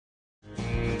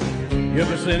Give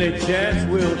us any chance,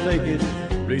 we'll take it.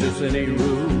 Read us any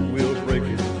rule, we'll break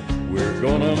it. We're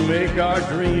gonna make our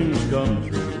dreams come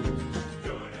true.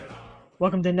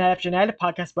 Welcome to Night After Night, a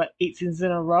podcast about 8 seasons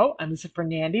in a row. I'm Mr.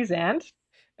 Fernandez, and...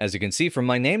 As you can see from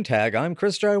my name tag, I'm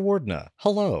Chris Drywardna.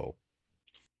 Hello.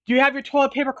 Do you have your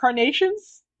toilet paper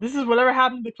carnations? This is Whatever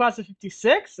Happened to the Class of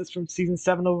 56. It's from Season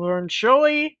 7 of Laverne and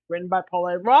Shirley, written by Paul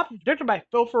A. Roth, directed by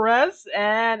Phil Perez,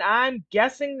 and I'm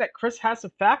guessing that Chris has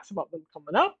some facts about them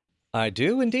coming up. I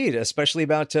do indeed, especially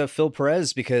about Phil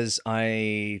Perez, because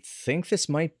I think this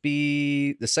might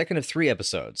be the second of 3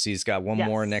 episodes. He's got one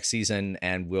more next season,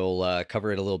 and we'll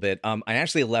cover it a little bit. I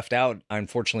actually left out,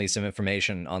 unfortunately, some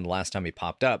information on the last time he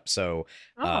popped up, so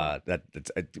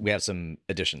we have some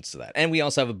additions to that, and we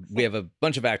also have a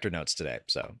bunch of actor notes today.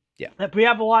 So yeah, we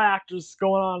have a lot of actors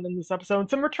going on in this episode, and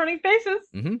some returning faces,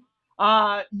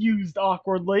 used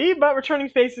awkwardly, but returning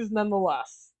faces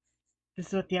nonetheless. This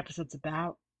is what the episode's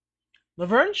about.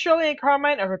 Laverne, Shirley, and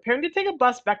Carmine are preparing to take a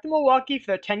bus back to Milwaukee for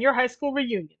their 10-year high school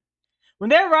reunion. When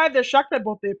they arrive, they're shocked by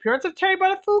both the appearance of Terri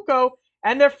Buttafouco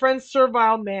and their friend's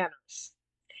servile manners.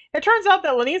 It turns out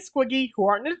that Lenny and Squiggy, who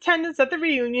aren't in attendance at the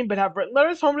reunion but have written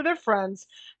letters home to their friends,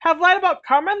 have lied about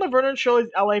Carmine, Laverne, and Shirley's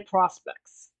LA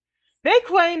prospects. They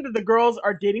claim that the girls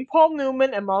are dating Paul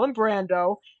Newman and Marlon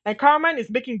Brando, and Carmine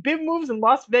is making big moves in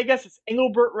Las Vegas as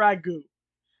Engelbert Ragu.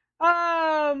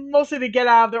 Mostly to get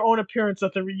out of their own appearance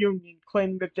at the reunion,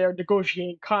 claiming that they're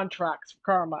negotiating contracts for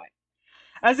Carmine.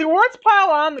 As the awards pile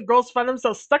on, the girls find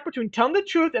themselves stuck between telling the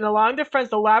truth and allowing their friends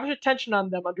to lavish attention on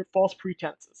them under false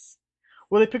pretenses.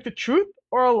 Will they pick the truth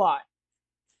or a lie?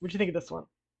 What do you think of this one?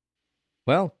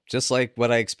 Well, just like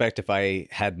what I expect if I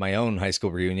had my own high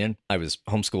school reunion. I was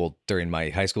homeschooled during my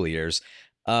high school years.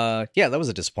 Yeah, that was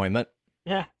a disappointment.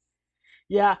 Yeah.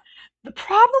 The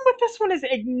problem with this one is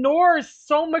it ignores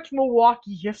so much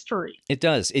Milwaukee history. It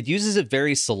does. It uses it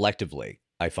very selectively,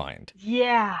 I find.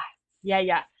 Yeah. Do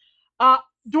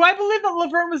I believe that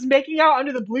Laverne was making out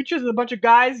under the bleachers with a bunch of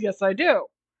guys? Yes, I do.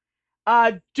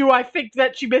 Do I think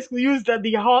that she basically used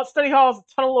the study hall as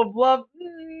a tunnel of love?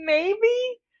 Maybe.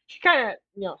 She kind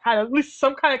of, had at least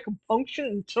some kind of compunction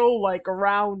until like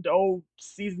around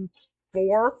season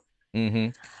 4. Mm-hmm.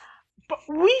 But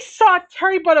we saw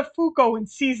Terri Buttafouco in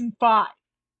season 5.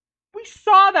 We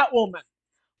saw that woman.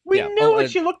 We knew what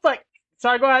she looked like.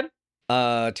 Sorry, go ahead.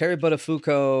 Terri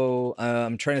Buttafouco.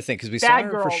 I'm trying to think because we saw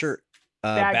her for sure.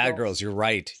 Bad Girls. You're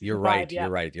right. You're right.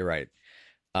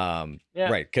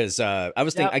 Right. Because I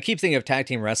was thinking. I keep thinking of tag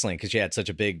team wrestling because she had such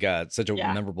a big,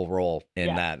 memorable role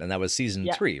in that, and that was season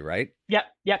 3, right? Yep.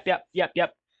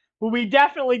 Well, we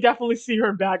definitely see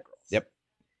her in Bad Girls. Yep.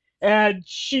 And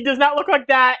she does not look like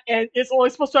that, and it's only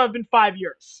supposed to have been 5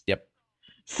 years. Yep.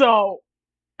 So,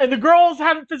 and the girls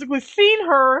haven't physically seen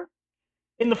her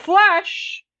in the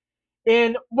flesh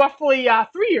in roughly 3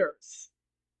 years,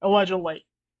 allegedly.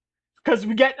 Because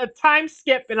we get a time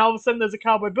skip, and all of a sudden there's a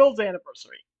Cowboy Bill's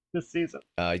anniversary this season.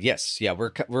 Yes,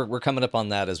 we're coming up on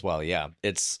that as well. Yeah,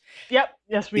 it's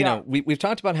yes we are. We've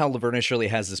talked about how Laverne and Shirley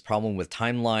has this problem with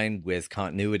timeline, with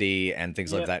continuity, and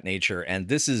things of that nature. And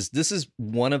this is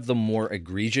one of the more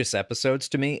egregious episodes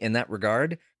to me in that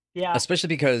regard. Yeah, especially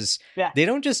because they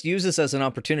don't just use this as an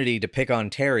opportunity to pick on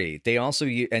Terri. They also,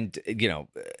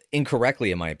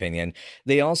 incorrectly in my opinion,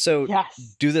 they also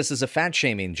do this as a fat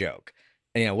shaming joke.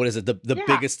 What is it? The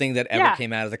biggest thing that ever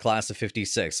came out of the class of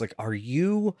 56. Like, are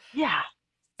you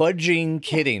fudging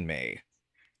kidding me?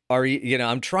 Are you,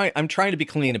 I'm trying to be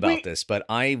clean about this, but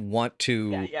I want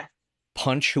to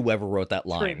punch whoever wrote that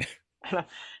line. The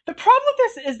problem with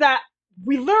this is that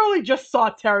we literally just saw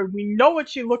Terri. We know what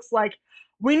she looks like.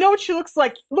 We know what she looked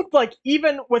like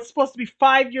even what's supposed to be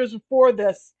 5 years before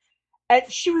this. And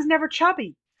she was never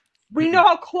chubby. We know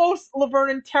how close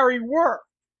Laverne and Terri were.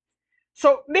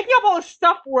 So making up all this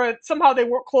stuff where somehow they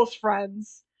weren't close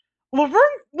friends. Laverne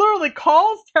literally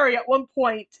calls Terri at one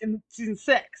point in season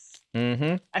 6.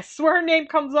 Mm-hmm. I swear her name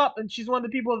comes up, and she's one of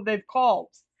the people that they've called.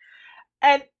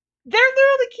 And they're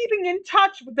literally keeping in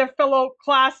touch with their fellow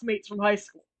classmates from high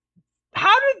school.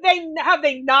 How have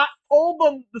they not told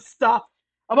them the stuff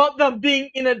about them being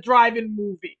in a drive-in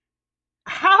movie?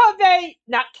 How have they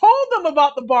not told them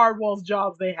about the Bardwell's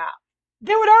jobs they have?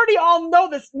 They would already all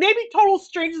know this. Maybe total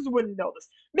strangers wouldn't know this.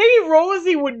 Maybe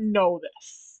Rosie wouldn't know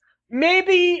this.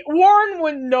 Maybe Warren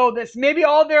wouldn't know this. Maybe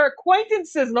all their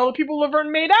acquaintances and all the people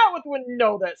Laverne made out with wouldn't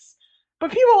know this.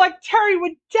 But people like Terri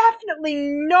would definitely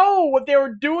know what they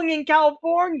were doing in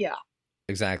California.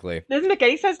 Exactly. It doesn't make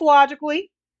any sense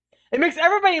logically. It makes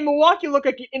everybody in Milwaukee look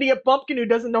like an idiot bumpkin who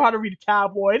doesn't know how to read a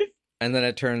tabloid. And then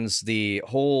it turns the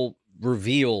whole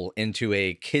reveal into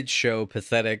a kid's show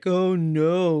pathetic, oh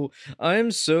no,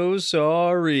 I'm so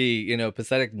sorry,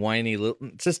 pathetic, whiny little,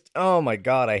 just, oh my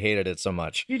God, I hated it so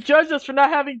much. You judge us for not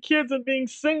having kids and being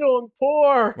single and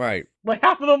poor. Right. Like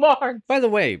half of them aren't. By the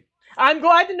way, I'm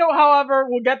glad to know, however,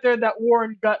 we'll get there, that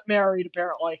Warren got married,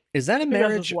 apparently. Is that a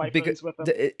marriage? His wife because with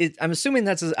him. I'm assuming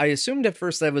I assumed at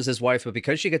first that was his wife, but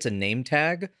because she gets a name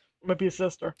tag, might be a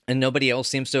sister, and nobody else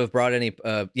seems to have brought any.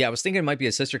 I was thinking it might be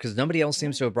a sister because nobody else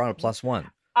seems to have brought a +1.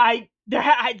 I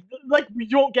like we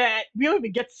don't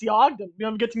even get to see Ogden. We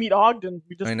don't get to meet Ogden.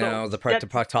 We just I know the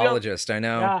proctologist. I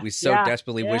know we so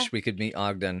desperately wish we could meet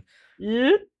Ogden.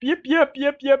 Yep.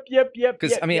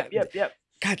 Because yep.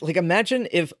 God, like imagine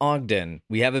if Ogden,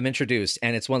 we have him introduced,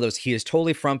 and it's one of those, he is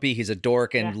totally frumpy, he's a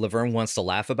dork, and Laverne wants to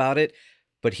laugh about it,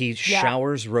 but he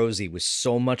showers Rosie with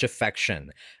so much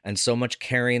affection and so much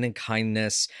caring and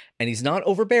kindness, and he's not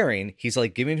overbearing, he's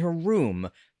like giving her room,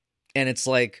 and it's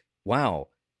like, wow,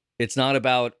 it's not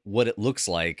about what it looks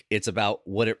like, it's about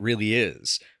what it really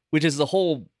is, which is the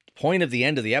whole point of the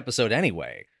end of the episode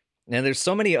anyway. And there's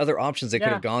so many other options they could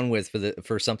have gone with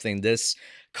for something this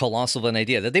colossal of an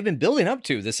idea that they've been building up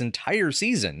to this entire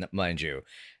season, mind you.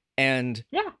 And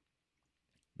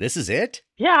this is it?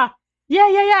 Yeah.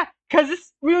 Because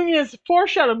this reunion is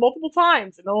foreshadowed multiple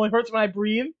times. It only hurts when I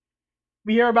breathe.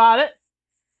 We hear about it.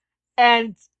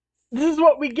 And this is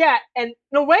what we get. And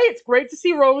in a way, it's great to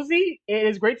see Rosie. It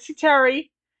is great to see Terri.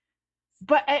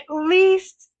 But at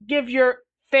least give your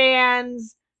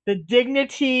fans the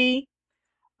dignity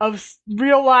of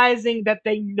realizing that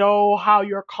they know how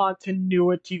your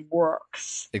continuity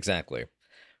works. Exactly.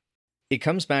 It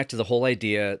comes back to the whole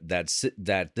idea that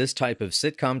this type of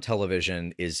sitcom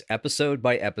television is episode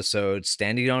by episode,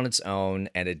 standing on its own,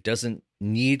 and it doesn't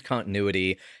need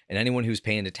continuity, and anyone who's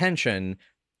paying attention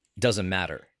doesn't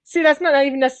matter. See, that's not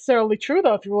even necessarily true,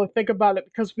 though, if you really think about it,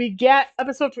 because we get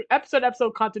episode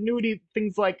continuity,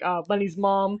 things like Lenny's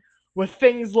mom, with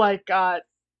things like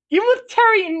even with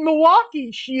Terri in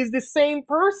Milwaukee, she is the same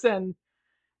person,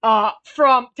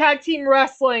 from tag team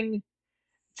wrestling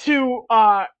to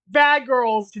Bad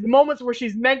Girls to the moments where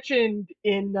she's mentioned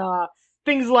in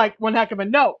things like One Heck of a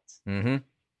Note. Mm-hmm.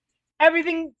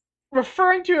 Everything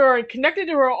referring to her and connected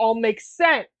to her all makes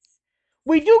sense.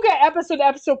 We do get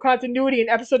episode-to-episode continuity and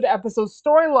episode-to-episode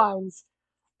storylines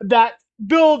that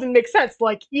build and make sense,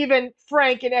 like even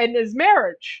Frank and Edna's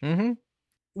marriage. Mm-hmm.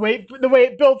 The way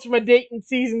it builds from a date in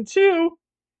season 2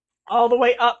 all the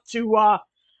way up to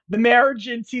the marriage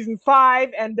in season 5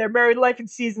 and their married life in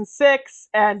season 6,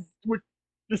 and we're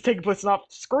just taking place off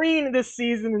screen this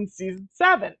season in season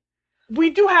 7.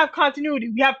 We do have continuity.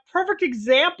 We have perfect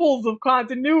examples of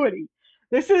continuity.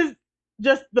 This is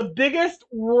just the biggest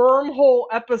wormhole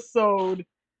episode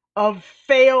of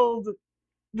failed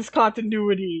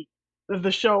discontinuity that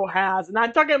the show has. And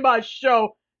I'm talking about a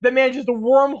show that manages to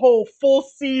wormhole full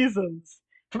seasons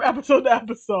from episode to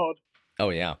episode. Oh,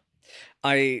 yeah.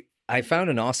 I found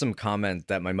an awesome comment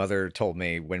that my mother told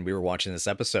me when we were watching this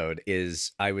episode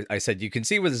is I said, you can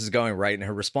see where this is going, right? And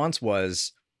her response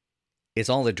was, it's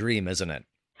all a dream, isn't it?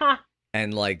 Huh.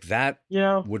 And like that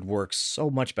would work so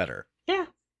much better.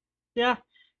 Yeah,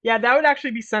 that would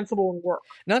actually be sensible and work.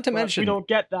 Not to mention, we don't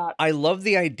get that. I love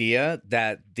the idea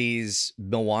that these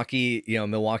Milwaukee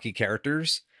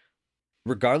characters,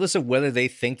 regardless of whether they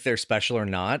think they're special or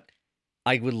not,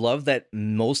 I would love that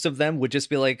most of them would just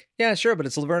be like, yeah, sure, but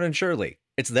it's Laverne and Shirley.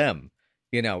 It's them.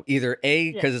 Either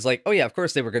A, because it's like, oh yeah, of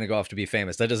course they were going to go off to be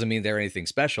famous. That doesn't mean they're anything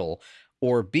special.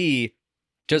 Or B,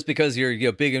 just because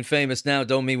you're big and famous now,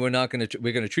 don't mean we're going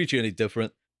to treat you any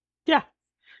different. Yeah.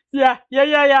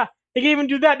 They can even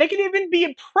do that. They can even be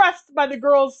impressed by the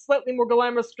girls' slightly more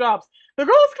glamorous jobs. The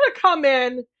girls could have come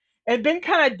in and been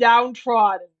kind of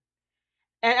downtrodden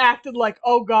and acted like,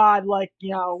 oh God, like,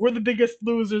 we're the biggest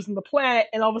losers on the planet,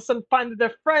 and all of a sudden find that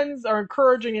their friends are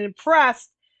encouraging and impressed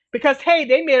because, hey,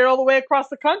 they made it all the way across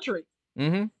the country.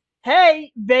 Mm-hmm.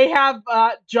 Hey, they have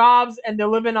jobs and they're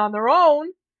living on their own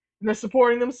and they're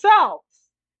supporting themselves.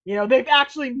 They've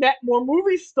actually met more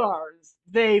movie stars.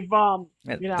 They've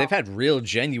had real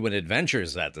genuine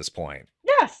adventures at this point.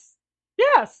 Yes,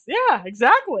 yeah,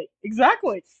 exactly.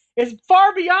 It's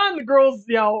far beyond the girls,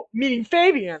 meeting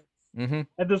Fabian. Mm-hmm.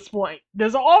 At this point,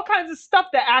 there's all kinds of stuff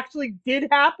that actually did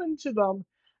happen to them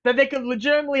that they could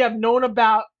legitimately have known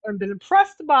about and been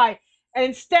impressed by, and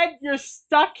instead you're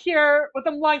stuck here with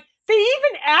them like they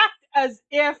even act as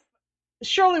if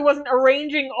Shirley wasn't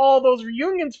arranging all those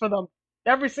reunions for them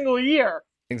every single year.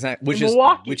 Exactly,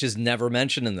 which is never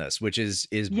mentioned in this, which is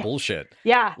bullshit.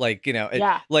 Yeah, like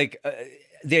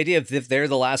the idea of if they're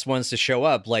the last ones to show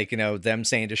up, like, you know, them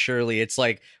saying to Shirley, it's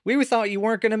like, we thought you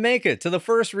weren't going to make it to the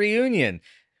first reunion,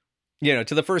 you know,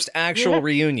 to the first actual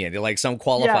reunion, like some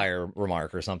qualifier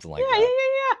remark or something like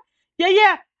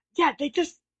that. Yeah,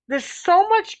 there's so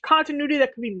much continuity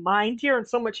that could be mined here and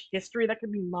so much history that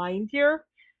could be mined here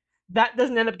that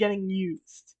doesn't end up getting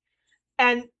used.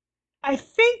 And I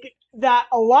think that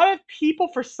a lot of people,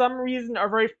 for some reason, are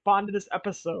very fond of this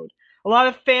episode. A lot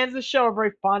of fans of the show are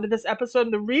very fond of this episode.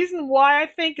 And the reason why, I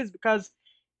think, is because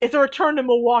it's a return to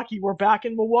Milwaukee. We're back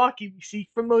in Milwaukee. We see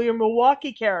familiar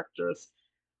Milwaukee characters.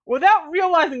 Without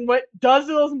realizing what does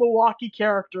to those Milwaukee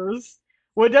characters,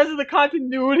 what does to the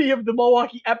continuity of the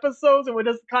Milwaukee episodes, and what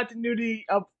does the continuity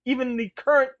of even the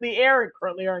currently airing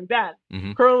Ben.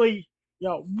 Currently, you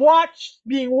know,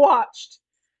 being watched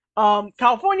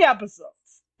California episodes.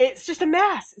 It's just a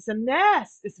mess. It's a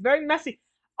mess. It's very messy.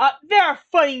 There are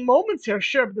funny moments here,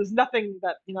 sure, but there's nothing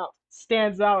that, you know,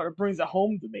 stands out or brings it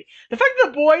home to me. The fact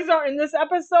that the boys are in this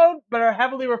episode, but are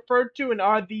heavily referred to and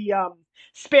are the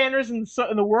spanners in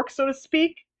the work, so to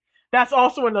speak, that's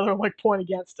also another like point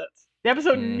against it. The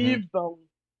episode needs them.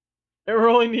 It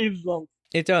really needs them.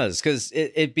 It does, because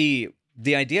it'd be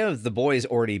the idea of the boys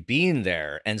already being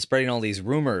there and spreading all these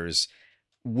rumors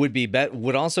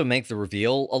would also make the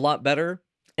reveal a lot better.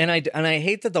 And I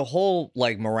hate that the whole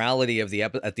like morality of the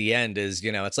at the end is,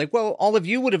 you know, it's like, well, all of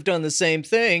you would have done the same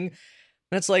thing.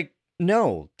 And it's like,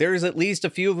 no, there's at least a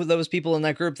few of those people in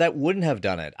that group that wouldn't have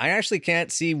done it. I actually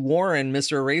can't see Warren,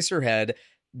 Mr. Eraserhead,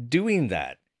 doing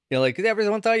that. You know, like,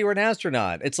 everyone thought you were an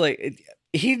astronaut. It's like,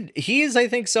 he is, I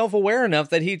think, self-aware enough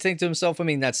that he'd think to himself, I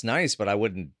mean, that's nice, but I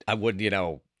wouldn't, you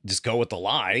know, just go with the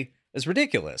lie. It's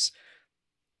ridiculous.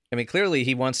 I mean, clearly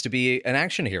he wants to be an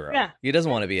action hero. Yeah. He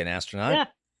doesn't want to be an astronaut. Yeah,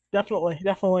 definitely.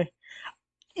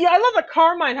 Yeah, I love that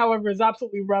Carmine, however, is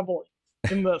absolutely reveling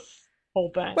in this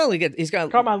whole thing. Well, he's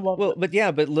got Carmine loves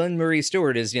it. But Lynn Marie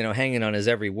Stewart is, you know, hanging on his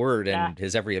every word and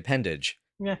his every appendage.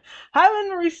 Yeah. Hi, Lynn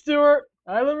Marie Stewart.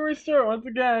 Once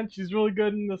again. She's really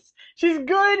good in this. She's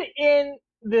good in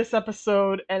this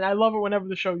episode, and I love it whenever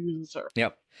the show uses her.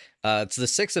 Yep. It's the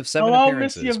 6 of 7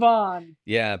 appearances. Miss Yvonne.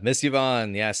 Yeah, Miss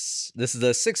Yvonne, yes. This is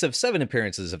the 6 of 7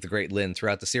 appearances of the great Lynn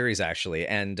throughout the series, actually.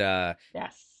 And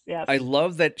yes. I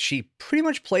love that she pretty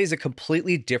much plays a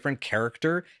completely different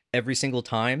every single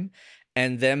time.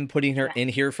 And them putting her in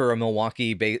here for a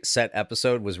Milwaukee set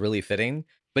episode was really fitting.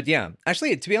 But yeah,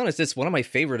 actually, to be honest, it's one of my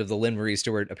favorite of the Lynn Marie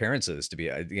Stewart appearances, to be,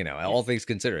 you know, all things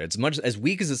considered. It's much as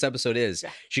weak as this episode is,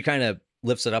 she kind of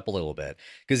lifts it up a little bit.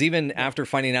 Because even after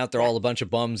finding out they're all a bunch of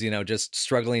bums, you know, just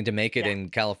struggling to make it in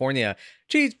California,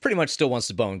 she pretty much still wants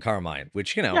to bone Carmine,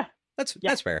 which, you know,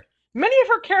 that's fair. Many of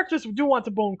her characters do want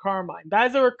to bone Carmine.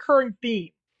 That is a recurring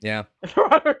theme. Yeah.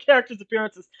 Throughout her characters'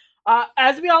 appearances.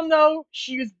 As we all know,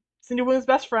 she was Cindy Williams'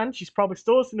 best friend. She's probably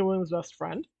still a Cindy Williams' best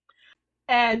friend.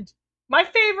 And my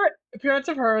favorite appearance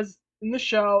of hers in the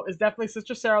show is definitely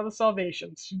Sister Sarah the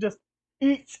Salvation. She just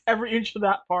eats every inch of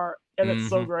that part, and it's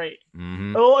so great.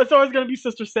 It's always going to be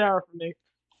Sister Sarah for me.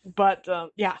 But,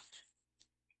 yeah.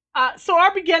 So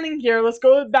our beginning here, let's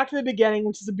go back to the beginning,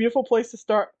 which is a beautiful place to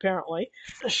start, apparently.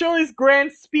 Shirley's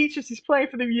grand speech as she's playing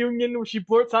for the reunion, where she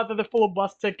blurts out that they're full of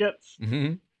bus tickets.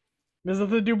 There's nothing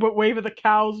to do but wave at the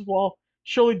cows while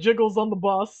Shirley jiggles on the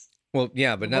bus. Well,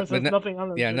 yeah, but nothing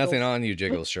on you,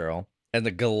 Jiggles, Cheryl. And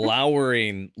the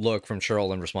glowering look from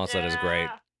Cheryl in response to that is great.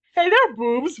 Hey, there are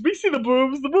boobs. We see the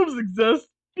boobs. The boobs exist.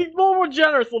 Be a little more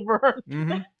generous, Laverne.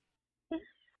 Mm-hmm.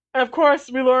 And of course,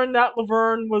 we learned that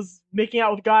Laverne was making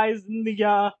out with guys in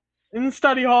the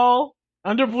study hall,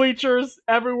 under bleachers,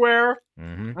 everywhere,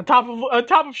 on top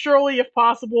of Shirley, if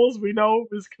possible, as we know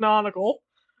is canonical.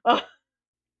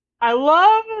 I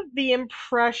love the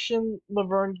impression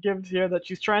Laverne gives here that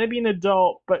she's trying to be an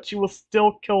adult, but she will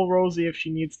still kill Rosie if she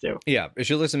needs to. Yeah, if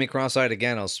she looks at me cross-eyed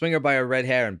again, I'll swing her by her red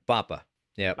hair and bop her.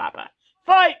 Yeah.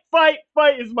 Fight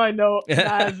is my note.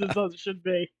 As it should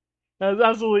be. As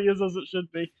absolutely is as it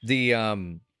should be.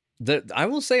 I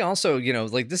will say also, you know,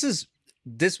 like this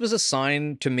was a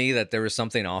sign to me that there was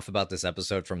something off about this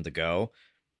episode from the go,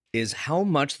 is how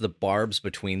much the barbs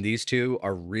between these two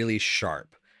are really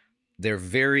sharp. They're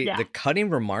the cutting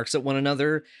remarks at one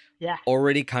another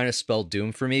already kind of spell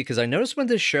doom for me, because I noticed when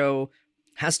this show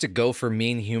has to go for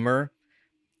mean humor,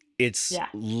 it's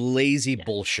lazy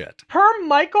bullshit. Per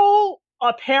Michael,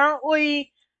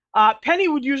 apparently, Penny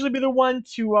would usually be the one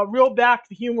to reel back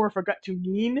the humor if it got too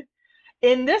mean.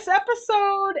 In this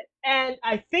episode, and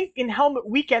I think in Helmet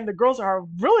Weekend, the girls are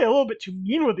really a little bit too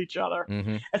mean with each other.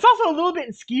 It's also a little bit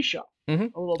in Ski Show.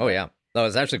 Oh, yeah. That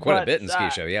was actually quite a bit in Ski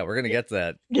Show. Yeah, we're going to get to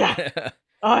that. Yeah.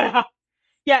 Oh, yeah.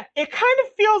 Yeah, it kind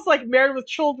of feels like Married with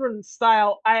Children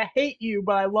style, I hate you,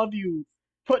 but I love you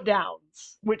put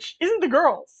downs, which isn't the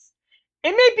girls.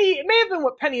 It may have been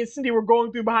what Penny and Cindy were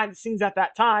going through behind the scenes at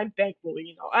that time, thankfully,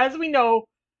 you know. As we know,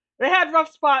 they had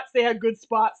rough spots, they had good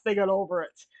spots, they got over it.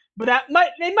 But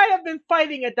they might have been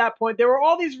fighting at that point. There were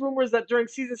all these rumors that during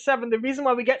season 7, the reason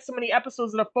why we get so many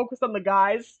episodes that are focused on the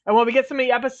guys, and why we get so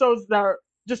many episodes that are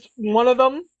just one of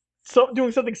them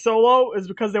doing something solo, is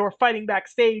because they were fighting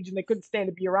backstage and they couldn't stand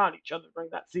to be around each other during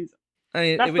that season. I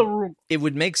mean, that's the rumor. It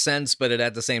would make sense, but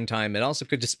at the same time, it also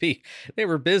could just be they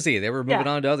were busy. They were moving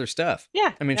on to other stuff.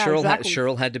 Yeah. I mean, yeah,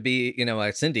 Cheryl had to be,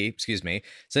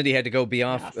 Cindy had to go be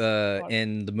off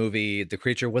in the movie The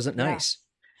Creature Wasn't Nice.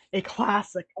 A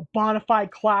classic, a bona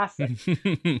fide classic.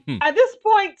 At this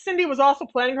point, Cindy was also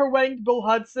planning her wedding to Bill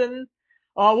Hudson.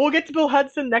 We'll get to Bill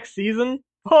Hudson next season.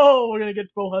 Oh, we're going to get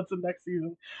to Bill Hudson next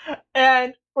season.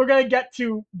 And we're going to get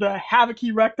to the havoc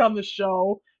he wrecked on the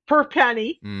show. Per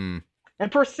Penny.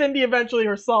 And per Cindy eventually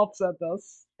herself said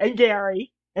this. And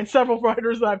Gary. And several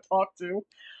writers that I've talked to.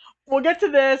 We'll get to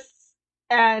this.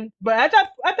 But at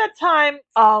that time,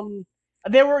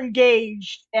 they were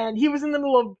engaged, and he was in the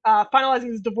middle of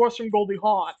finalizing his divorce from Goldie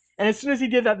Hawn. And as soon as he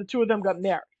did that, the two of them got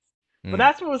married. But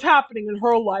that's what was happening in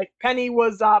her life. Penny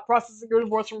was processing her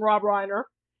divorce from Rob Reiner,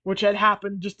 which had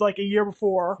happened just like a year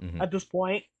before at this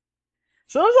point.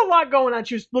 So there was a lot going on.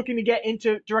 She was looking to get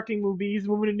into directing movies,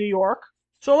 moving to New York.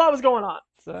 So a lot was going on.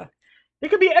 So it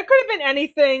could have been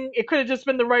anything. It could have just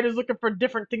been the writers looking for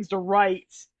different things to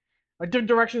write. Or different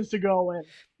directions to go in.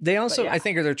 They also, I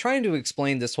think, they're trying to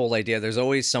explain this whole idea. There's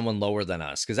always someone lower than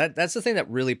us, because that's the thing that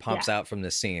really pops out from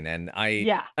this scene. And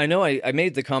I know I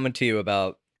made the comment to you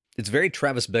about it's very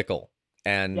Travis Bickle.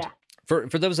 And for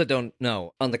those that don't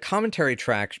know, on the commentary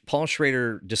track, Paul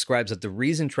Schrader describes that the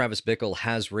reason Travis Bickle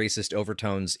has racist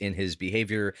overtones in his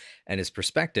behavior and his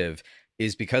perspective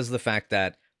is because of the fact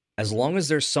that as long as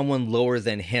there's someone lower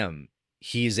than him,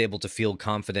 he is able to feel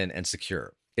confident and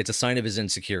secure. It's a sign of his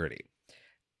insecurity.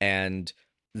 And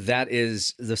that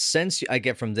is the sense I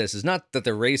get from this, is not that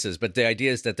they're racist, but the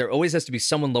idea is that there always has to be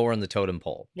someone lower on the totem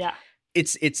pole. Yeah.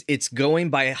 It's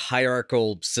going by a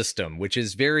hierarchical system, which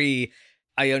is very,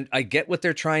 I get what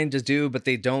they're trying to do, but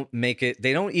they don't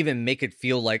even make it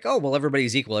feel like, oh, well,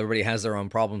 everybody's equal. Everybody has their own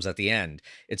problems at the end.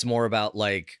 It's more about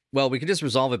like, well, we could just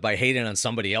resolve it by hating on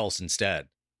somebody else instead,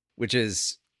 which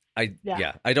is, I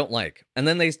don't like. And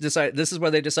then this is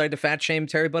where they decide to fat shame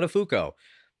Terri Buttafouco.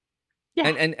 Yeah.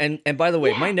 And by the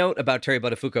way, my note about Terri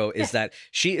Buttafouco is that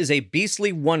she is a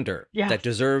beastly wonder that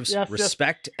deserves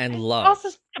respect and love. Also,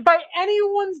 by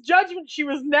anyone's judgment, she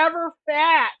was never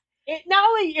fat. It not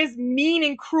only is mean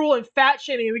and cruel and fat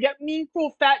shaming, we get mean,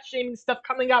 cruel, fat shaming stuff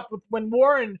coming up when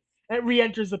Warren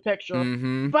re-enters the picture,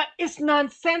 but it's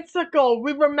nonsensical.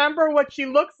 We remember what she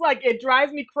looks like. It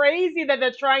drives me crazy that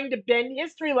they're trying to bend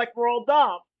history like we're all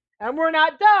dumb, and we're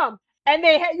not dumb. And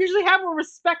they usually have more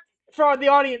respect for the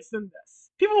audience than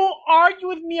this. People will argue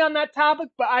with me on that topic,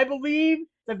 but I believe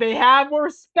that they have more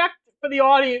respect for the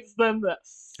audience than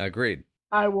this. Agreed.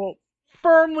 I will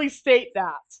firmly state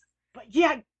that. But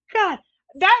yeah, God,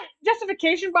 that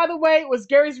justification, by the way, was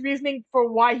Gary's reasoning for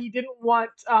why he didn't want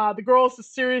the girls to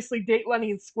seriously date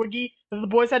Lenny and Squiggy, that the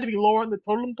boys had to be lower on the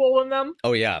totem pole than them.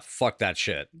 Oh yeah, fuck that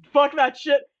shit. Fuck that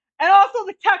shit. And also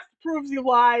the text proves he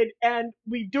lied, and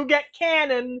we do get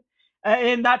canon,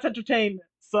 and that's entertainment.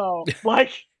 So,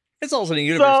 like... It's also a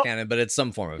universe canon, but it's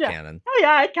some form of canon. Oh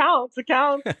yeah, it counts. It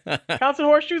counts. Counts in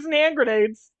horseshoes and hand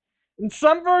grenades. In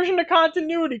some version of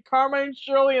continuity, Carmine,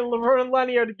 Shirley, and Laverne and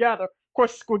Lenny are together. Of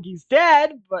course, Squiggy's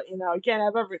dead, but, you can't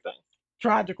have everything.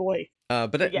 Tragically.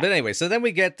 But anyway, so then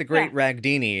we get the great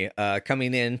Ragdini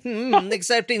coming in,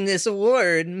 accepting this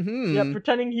award. Yeah,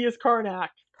 pretending he is Karnak.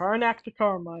 Karnak to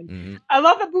Carmine. I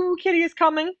love that Boo Boo Kitty is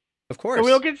coming. Of course. So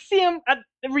we'll get to see him at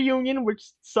the reunion, which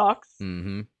sucks.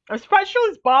 I'm surprised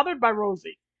Shirley's bothered by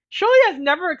Rosie. Shirley has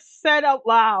never said out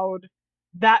loud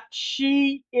that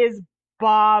she is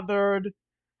bothered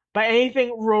by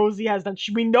anything Rosie has done.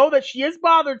 We know that she is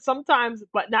bothered sometimes,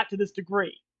 but not to this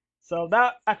degree. So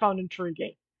that I found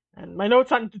intriguing. And my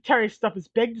notes on the Terri stuff is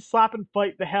beg to slap and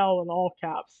fight the hell in all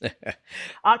caps.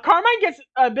 Carmine gets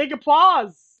a big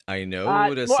applause. I know.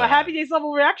 A Happy Days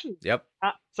level reaction. Yep.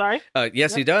 Sorry?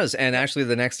 Yes, he does. And actually,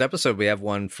 the next episode, we have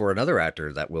one for another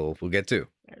actor that we'll get to.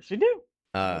 Yes, we do.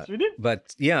 Yes, we do.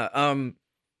 But yeah,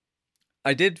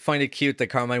 I did find it cute that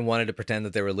Carmine wanted to pretend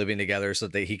that they were living together so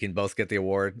that he can both get the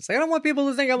award. It's like, I don't want people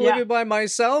to think I'm living by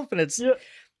myself. And it's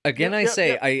Again,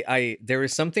 I there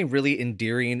is something really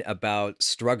endearing about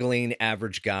struggling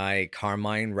average guy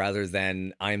Carmine rather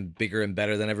than I'm bigger and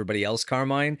better than everybody else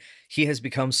Carmine. He has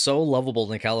become so lovable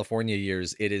in the California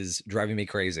years. It is driving me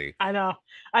crazy. I know.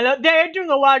 They're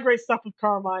doing a lot of great stuff with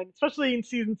Carmine, especially in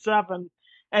season 7.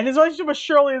 And his relationship with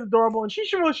Shirley is adorable, and she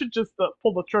really should just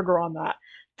pull the trigger on that.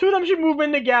 Two of them should move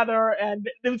in together, and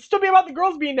it would still be about the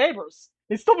girls being neighbors.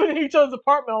 They'd still be in each other's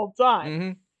apartment all the time.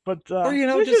 Mm-hmm. But or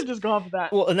they should have just gone for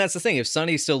that. Well, and that's the thing. If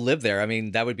Sonny still lived there, I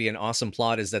mean, that would be an awesome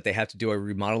plot. Is that they have to do a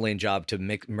remodeling job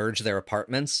to merge their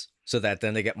apartments so that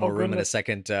then they get more room in a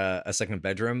second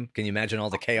bedroom. Can you imagine all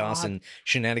the chaos and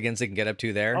shenanigans they can get up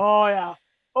to there?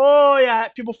 Oh yeah,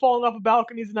 people falling off of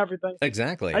balconies and everything.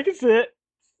 Exactly. I can see it.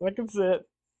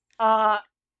 All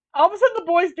of a sudden, the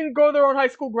boys didn't go to their own high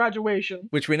school graduation,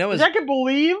 which we know is I can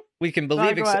believe. We can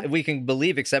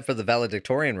believe, except for the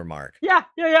valedictorian remark. Yeah.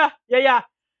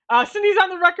 Cindy's on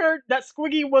the record that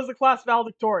Squiggy was the class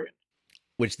valedictorian.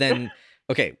 Which then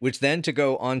to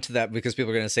go on to that, because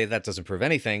people are going to say that doesn't prove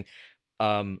anything.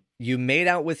 You made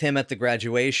out with him at the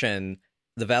graduation.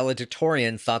 The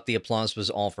valedictorian thought the applause was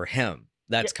all for him.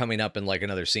 That's coming up in like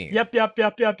another scene. Yep.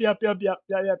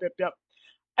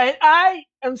 And I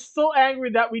am still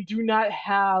angry that we do not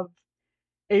have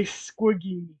a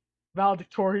Squiggy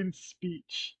valedictorian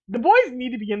speech. The boys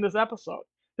need to be in this episode.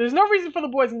 There's no reason for the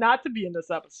boys not to be in this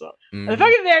episode. Mm-hmm. And the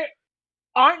fact that they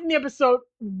aren't in the episode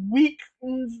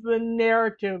weakens the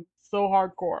narrative so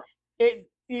hardcore.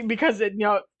 Because it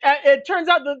turns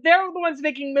out that they're the ones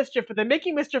making mischief, but they're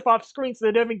making mischief off screen, so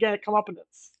they don't even get a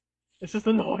comeuppance. It's just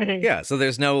annoying. Yeah, so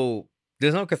there's no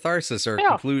catharsis or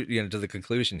to the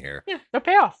conclusion here. Yeah, no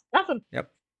payoff. Nothing. Yep.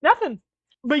 Nothing.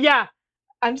 But yeah,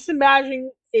 I'm just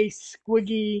imagining a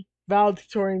Squiggy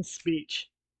valedictorian speech.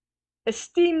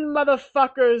 Esteemed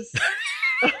motherfuckers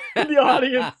in the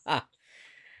audience.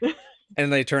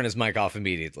 And they turn his mic off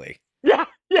immediately. Yeah.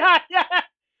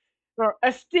 Or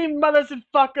esteemed mothers and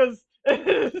fuckers.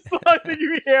 It's like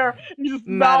you hear. You just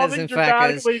mothers and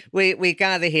fuckers. We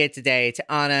gather here today to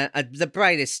honor the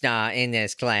brightest star in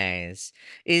this class.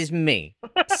 Is me,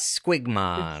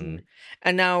 Squigman.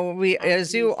 And now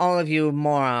as all of you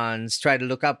morons try to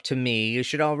look up to me, you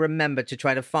should all remember to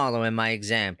try to follow in my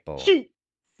example.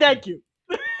 Thank you.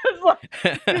 That's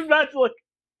like.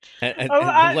 And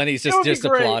Lenny's just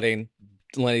applauding.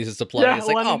 Lenny's just applauding. Yeah, it's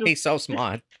like, he's so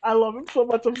smart. I love him so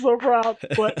much. I'm so proud.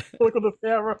 But look at the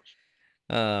camera.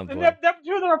 And two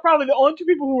of them are probably the only two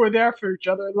people who were there for each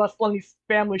other, unless Lenny's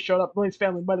family showed up. Lenny's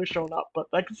family might have shown up, but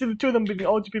I can see the two of them being the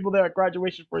only two people there at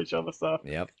graduation for each other. So,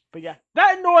 yep. But yeah,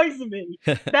 that annoys me.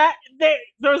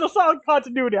 There's a solid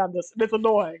continuity on this, and it's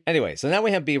annoying. Anyway, so now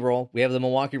we have B-roll. We have the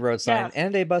Milwaukee Road sign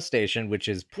and a bus station, which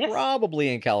is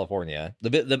probably in California.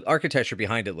 The architecture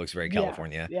behind it looks very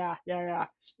California. Yeah.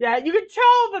 You can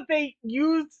tell that they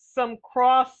used some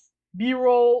cross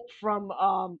B-roll from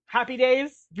Happy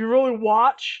Days. If you really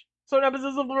watch certain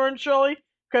episodes of Laverne and Shirley,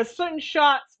 because certain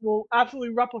shots will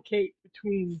absolutely replicate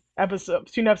between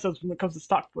episodes when it comes to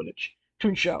stock footage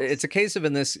between shows. It's a case of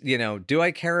in this, do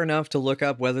I care enough to look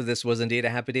up whether this was indeed a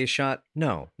Happy Days shot?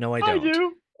 No, I don't. I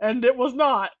do, and it was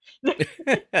not.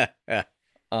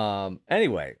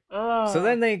 Anyway, so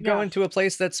then they go into a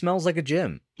place that smells like a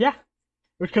gym. Yeah,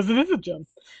 because it is a gym,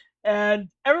 and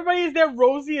everybody is there.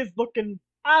 Rosie is looking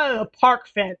out of the park,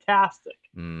 fantastic.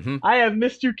 Mm-hmm. I have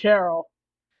missed you, Carol.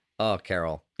 Oh,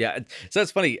 Carol. Yeah, so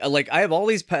that's funny. Like, I have all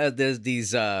these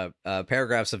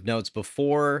paragraphs of notes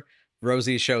before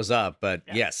Rosie shows up, but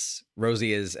yes,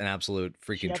 Rosie is an absolute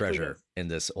freaking treasure in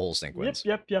this whole sequence.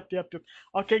 Yep.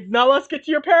 Okay, now let's get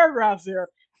to your paragraphs here.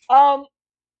 Carmine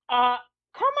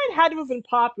had to have been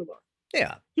popular.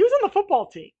 Yeah. He was on the football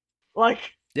team.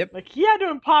 Yep. Like, he had to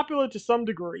have been popular to some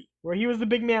degree, where he was the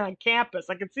big man on campus.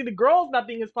 I could see the girls not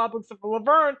being as popular except for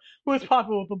Laverne, who was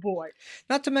popular with the boys.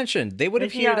 Not to mention, they would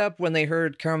have heated up when they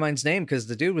heard Carmine's name, because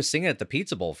the dude was singing at the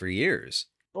Pizza Bowl for years.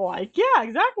 Yeah,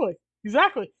 exactly.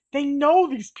 They know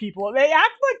these people. They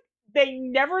act like they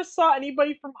never saw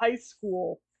anybody from high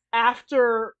school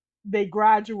after they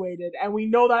graduated, and we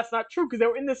know that's not true, because they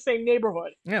were in the same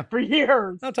neighborhood for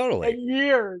years. Oh, totally. And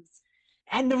years.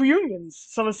 And the reunions.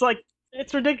 So it's like,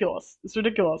 it's ridiculous. It's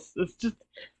just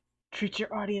treat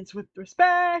your audience with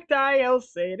respect. I'll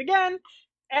say it again.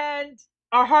 And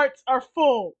our hearts are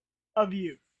full of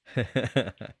you.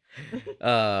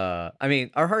 I mean,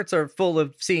 our hearts are full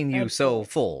of seeing you so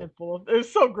full. It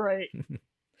was so great.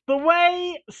 The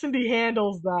way Cindy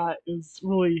handles that is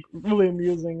really, really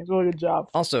amusing. It's a really good job.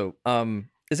 Also,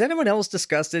 is anyone else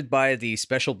disgusted by the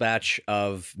special batch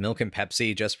of milk and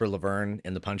Pepsi just for Laverne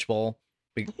in the punch bowl?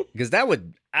 Because that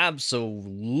would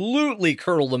absolutely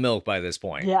curdle the milk by this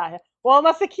point. Yeah. Well,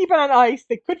 unless they keep it on ice,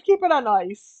 they could keep it on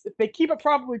ice. If they keep it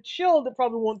properly chilled, it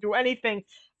probably won't do anything.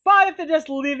 But if they're just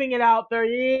leaving it out there,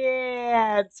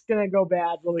 yeah, it's gonna go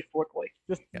bad really quickly.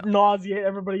 Just nauseate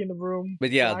everybody in the room.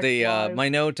 But yeah, my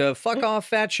note, fuck off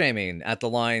fat shaming at the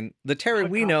line. The Terri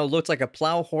we know looks like a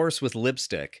plow horse with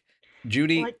lipstick.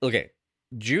 Judy,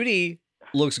 Judy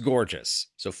looks gorgeous.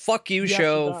 So fuck you,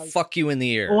 show. Fuck you in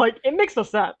the ear. Like, it makes no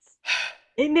sense.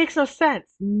 It makes no sense.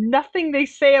 Nothing they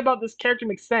say about this character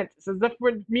makes sense. It's as if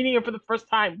we're meeting her for the first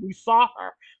time. We saw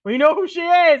her. We know who she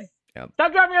is. Yep.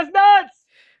 Stop driving us nuts.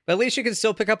 But at least she can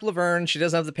still pick up Laverne. She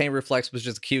doesn't have the pain reflex, which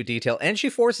is a cute detail. And she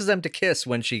forces them to kiss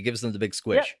when she gives them the big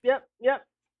squish. Yep.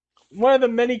 One of the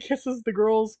many kisses the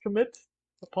girls commit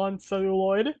upon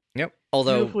celluloid. Yep.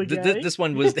 Although this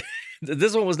one was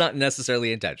this one was not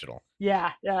necessarily intentional.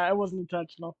 Yeah, it wasn't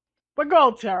intentional. But go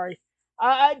on, Terri.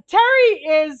 Terri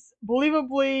is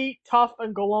believably tough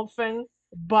and galumphing,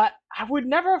 but I would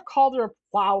never have called her a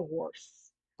plow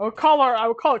horse. I would call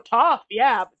her tough,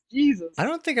 yeah, but Jesus. I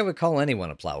don't think I would call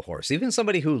anyone a plow horse, even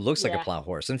somebody who looks like a plow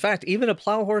horse. In fact, even a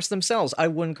plow horse themselves, I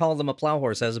wouldn't call them a plow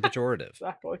horse as a pejorative.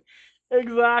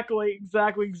 Exactly.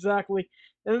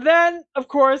 And then, of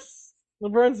course,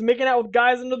 Laverne's making out with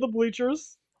guys under the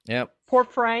bleachers. Yep. Poor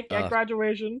Frank at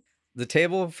graduation. The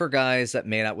table for guys that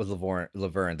made out with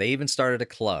Laverne, they even started a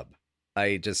club.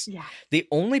 The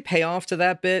only payoff to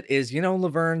that bit is,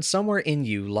 Laverne, somewhere in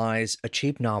you lies a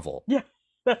cheap novel. Yeah,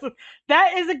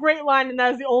 that is a great line, and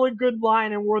that is the only good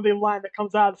line and worthy line that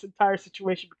comes out of this entire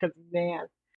situation, because, man,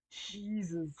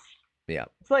 Jesus. Yeah.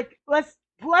 It's like, let's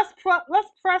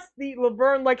press the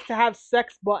Laverne likes to have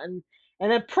sex button,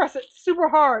 and then press it super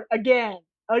hard again,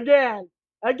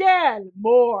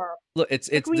 more. Look,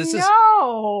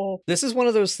 this is one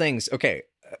of those things. Okay,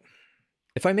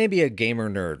 if I may be a gamer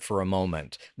nerd for a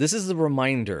moment, this is the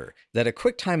reminder that a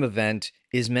QuickTime event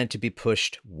is meant to be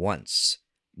pushed once,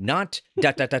 not ...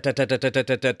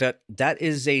 That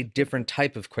is a different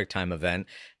type of QuickTime event,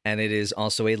 and it is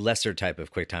also a lesser type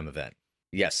of QuickTime event.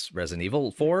 Yes, Resident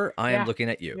Evil 4, I am looking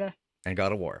at you. Yeah. And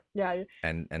God of War. Yeah.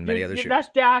 And many other shooters. That's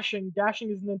dashing. Dashing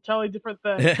is an entirely different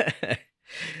thing.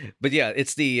 But yeah,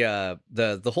 it's the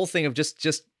whole thing of just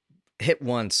hit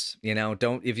once,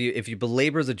 don't if you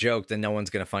belabor the joke, then no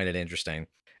one's gonna find it interesting.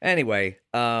 Anyway,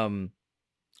 but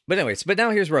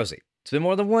now here's Rosie. It's been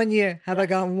more than 1 year. Have I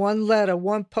gotten one letter,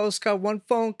 one postcard, one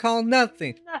phone call?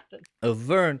 Nothing.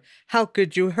 Vern, how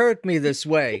could you hurt me this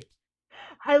way?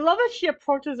 I love that she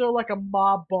approaches her like a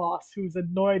mob boss who's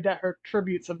annoyed that her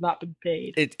tributes have not been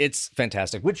paid. It's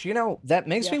fantastic, which, that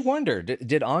makes me wonder,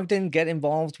 did Ogden get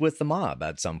involved with the mob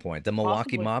at some point, the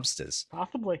Milwaukee mobsters?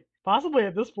 Possibly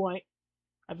at this point.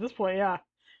 Yeah.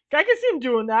 I can see him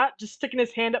doing that, just sticking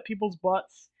his hand up people's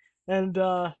butts and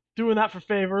doing that for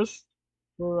favors,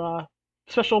 for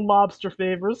special mobster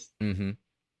favors. Mm-hmm.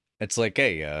 It's like,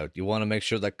 hey, you want to make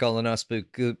sure that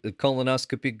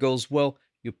colonoscopy goes well?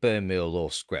 You pay me a little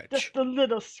scratch. Just a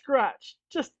little scratch.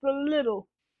 Just a little.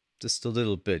 Just a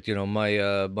little bit.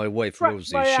 My wife,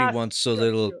 Rosie, she wants a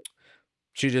little...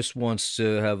 She just wants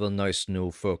to have a nice new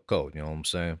fur coat, you know what I'm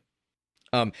saying?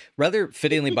 Rather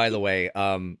fittingly, by the way,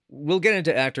 we'll get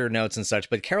into actor notes and such,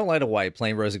 but Carolina White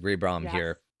playing Rosie Greenbaum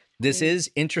here. This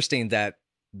is interesting that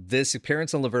this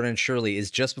appearance on Laverne and Shirley is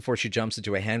just before she jumps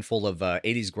into a handful of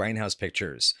 80s grindhouse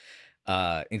pictures,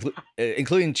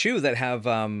 including two that have...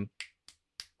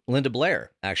 Linda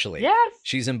Blair, actually. Yes.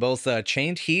 She's in both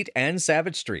Chained Heat and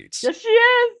Savage Streets. Yes, she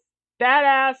is.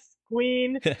 Badass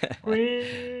queen. I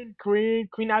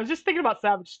was just thinking about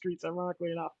Savage Streets,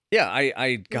 ironically enough. Yeah,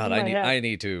 I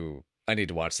need to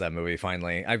watch that movie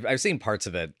finally. I've seen parts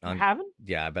of it. You haven't?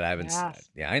 Yeah, but I haven't. Yes.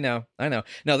 Yeah, I know.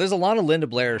 No, there's a lot of Linda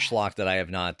Blair schlock that I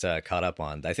have not caught up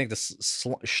on. I think the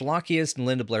schlockiest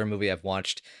Linda Blair movie I've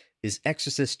watched is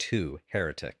Exorcist II: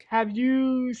 Heretic. Have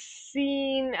you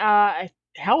seen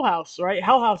Hell House, right?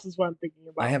 Hell House is what I'm thinking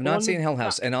about. I have not seen Hell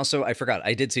House, and also I forgot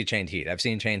I did see Chained Heat. I've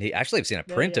seen Chained Heat. Actually, I've seen a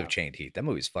print of Chained Heat. That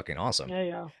movie's fucking awesome.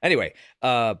 Yeah. Anyway,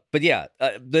 but yeah,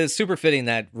 the super fitting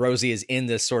that Rosie is in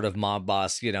this sort of mob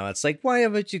boss. It's like, why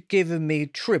haven't you given me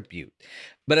tribute?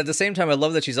 But at the same time, I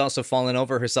love that she's also fallen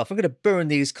over herself. I'm gonna burn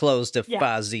these clothes to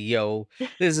Fazio.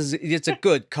 It's a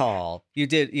good call.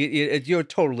 You're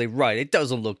totally right. It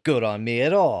doesn't look good on me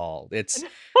at all. It's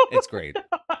great.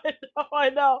 I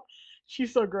know.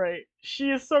 She's so great. She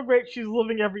is so great. She's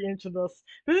living every inch of this.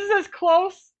 This is as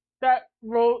close to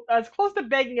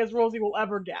begging as Rosie will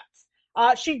ever get.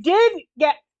 She did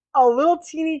get a little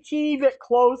teeny bit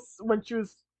close when she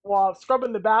was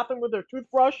scrubbing the bathroom with her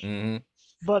toothbrush. Mm-hmm.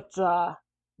 But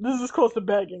this is as close to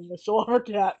begging as she'll ever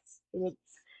get. And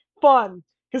it's fun.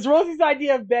 Because Rosie's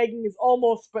idea of begging is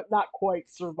almost, but not quite,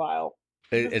 servile.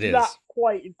 It is. Not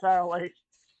quite entirely.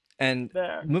 And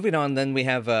there. Moving on, then we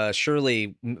have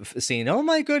Shirley saying, "Oh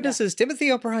my goodness, is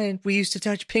Timothy O'Brien. We used to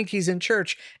touch pinkies in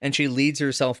church." And she leads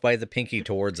herself by the pinky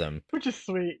towards him. Which is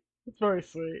sweet. It's very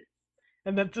sweet.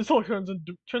 And then this all turns out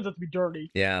to be dirty.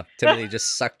 Yeah, Timothy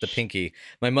just sucked the pinky.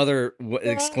 My mother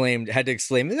had to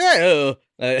exclaim, "No!"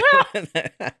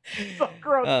 So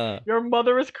gross. Your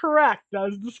mother is correct. That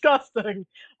is disgusting.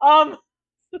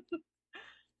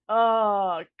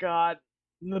 Oh, God.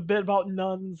 And the bit about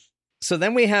nuns. So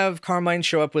then we have Carmine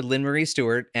show up with Lynn Marie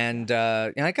Stewart, and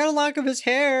I got a lock of his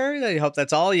hair. I hope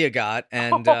that's all you got.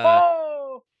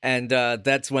 And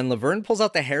that's when Laverne pulls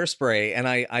out the hairspray, and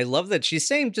I love that she's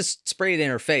saying just spray it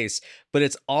in her face, but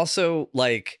it's also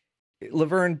like,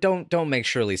 Laverne, don't make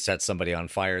Shirley set somebody on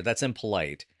fire. That's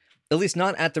impolite. At least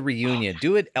not at the reunion.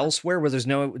 Do it elsewhere where there's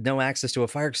no access to a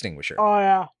fire extinguisher. Oh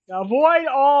yeah. Avoid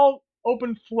all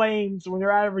open flames when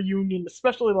you're at a reunion,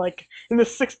 especially like in the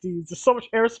 60s. There's so much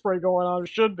hairspray going on, or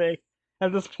should be,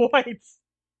 at this point.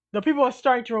 Now people are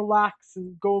starting to relax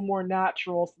and go more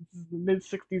natural since this is the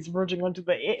mid-60s verging onto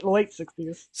the late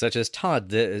 60s. Such as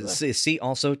Todd, see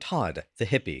also Todd, the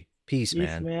hippie. Peace,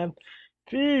 man.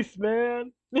 Peace,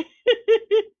 man.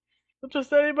 Don't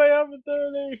trust anybody over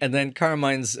 30. And then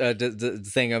Carmine's the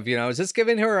thing of, I was just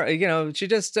giving her, she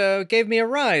just gave me a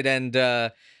ride,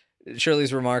 and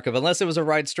Shirley's remark of, unless it was a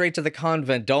ride straight to the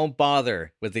convent, don't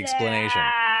bother with the explanation.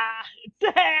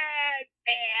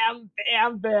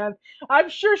 Bam. I'm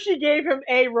sure she gave him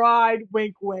a ride.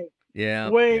 Wink, wink. Yeah.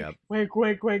 Wink, wink,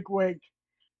 wink, wink.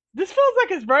 This feels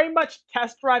like it's very much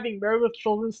test driving Married with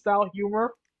Children style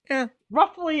humor. Yeah.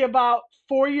 Roughly about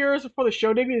 4 years before the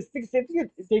show debuted. I think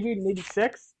it debuted in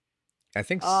 '86. I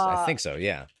think so.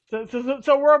 Yeah.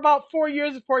 So we're about 4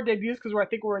 years before it debuts, because I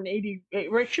think we're in 80.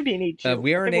 It should be in 82.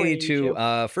 We are in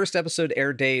 82. First episode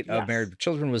air date of Married with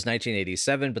Children was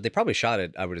 1987, but they probably shot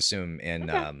it, I would assume,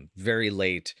 in very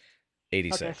late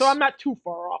 86. Okay, so I'm not too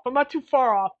far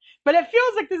off. But it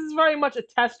feels like this is very much a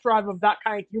test drive of that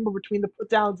kind of humor between the put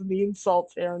downs and the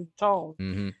insults here and the tone.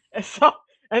 Mm-hmm.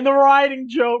 And the riding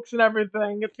jokes and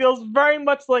everything. It feels very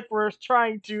much like we're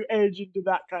trying to edge into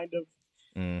that kind of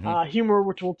humor,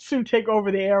 which will soon take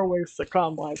over the airwaves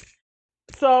sitcom-wise.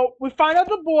 So we find out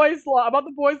about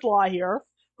the boys' law here,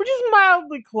 which is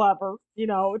mildly clever.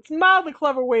 It's a mildly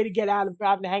clever way to get out of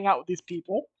having to hang out with these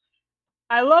people.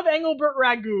 I love Engelbert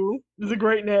Ragu. It's a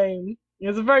great name.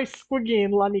 It's a very Squiggy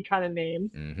and Lenny kind of name.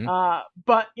 Mm-hmm.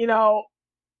 But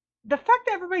the fact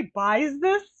that everybody buys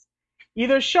this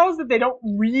either shows that they don't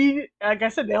read, like I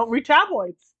said, they don't read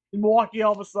tabloids in Milwaukee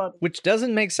all of a sudden. Which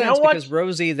doesn't make sense because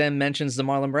Rosie then mentions the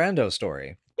Marlon Brando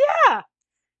story. Yeah.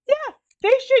 They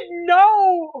should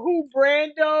know who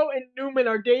Brando and Newman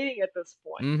are dating at this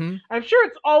point. Mm-hmm. I'm sure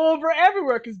it's all over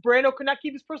everywhere because Brando could not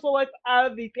keep his personal life out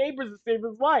of the papers to save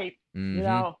his life.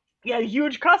 Mm-hmm. He had a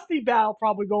huge custody battle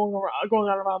probably going on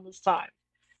around this time.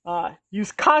 He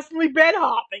was constantly bed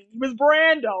hopping. He was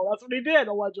Brando. That's what he did,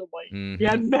 allegedly. Mm-hmm. He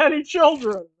had many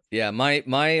children. Yeah,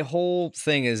 my whole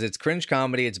thing is it's cringe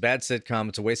comedy, it's bad sitcom,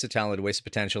 it's a waste of talent, a waste of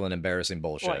potential, and embarrassing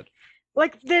bullshit.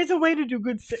 Like there's a way to do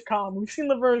good sitcom. We've seen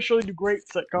Laverne and Shirley do great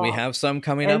sitcom. We have some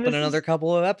coming up in another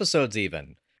couple of episodes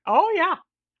even. Oh yeah.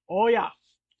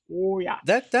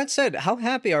 That said, how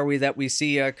happy are we that we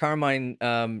see Carmine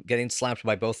getting slapped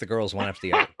by both the girls one after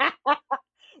the other?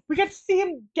 We get to see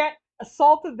him get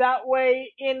assaulted that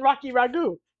way in Rocky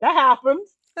Ragu. That happened.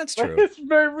 That's true. It's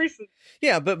very recent.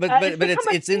 Yeah, but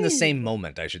it's in the same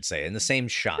moment, I should say, in the same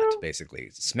shot, basically.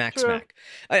 Smack.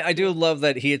 I do love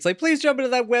that it's like, please jump into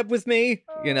that web with me.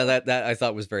 That I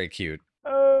thought was very cute.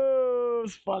 Oh,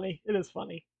 it's funny. It is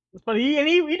funny. It's funny.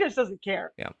 He just doesn't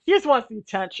care. Yeah. He just wants the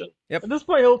attention. Yep. At this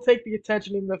point, he'll take the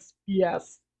attention even if it's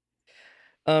BS.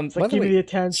 It's like, give me the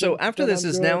attention. So after this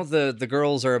is now the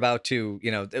girls are about to,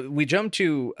 we jump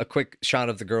to a quick shot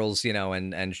of the girls,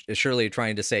 and Shirley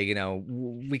trying to say,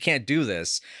 we can't do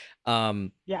this.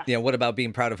 What about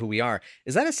being proud of who we are?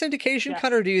 Is that a syndication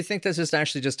cut, or do you think this is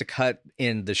actually just a cut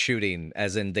in the shooting,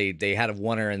 as in they had a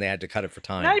oneer and they had to cut it for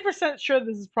time? 90% sure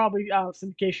this is probably a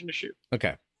syndication issue.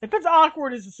 Okay. If it's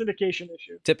awkward, it's a syndication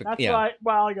issue. Typically, that's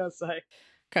what I gotta say.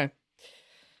 Okay.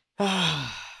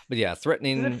 But yeah,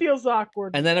 threatening. It feels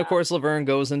awkward. And then, of course, Laverne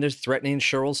goes into threatening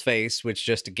Cheryl's face, which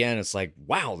just, again, it's like,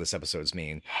 wow, this episode's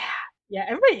mean. Yeah,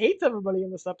 everybody hates everybody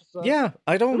in this episode. Yeah,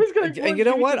 I don't. And you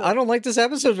know what? I don't like this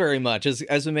episode very much,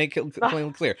 as we make it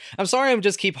clear. I'm sorry I'm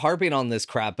just keep harping on this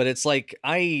crap, but it's like,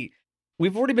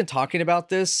 we've already been talking about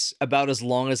this about as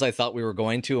long as I thought we were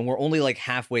going to, and we're only like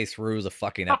halfway through the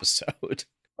fucking episode.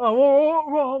 Oh,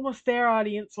 we're almost there,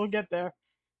 audience. We'll get there.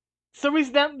 So we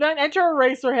then enter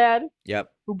Eraserhead. Yep.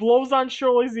 Who blows on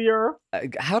Shirley's ear.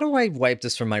 How do I wipe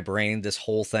this from my brain, this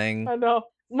whole thing? I know.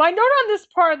 My note on this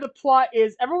part of the plot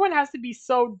is everyone has to be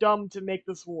so dumb to make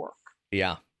this work.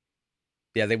 Yeah.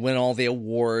 Yeah, they win all the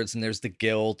awards, and there's the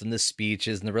guilt and the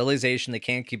speeches and the realization they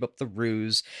can't keep up the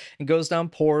ruse and goes down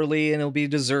poorly and it'll be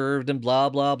deserved and blah,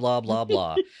 blah, blah, blah,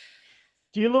 blah.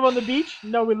 Do you live on the beach?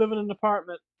 No, we live in an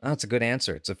apartment. Oh, that's a good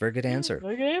answer. It's a very good answer.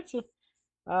 Very good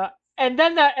answer. And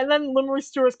then Limerick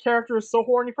Stewart's character is so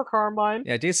horny for Carmine.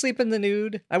 Yeah, do you sleep in the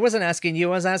nude? I wasn't asking you,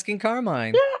 I was asking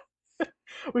Carmine. Yeah.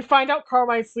 We find out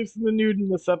Carmine sleeps in the nude in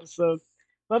this episode.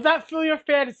 Let that fill your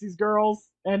fantasies, girls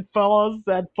and fellas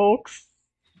and folks.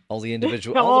 All the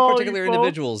particular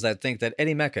individuals that think that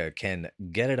Eddie Mecca can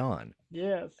get it on.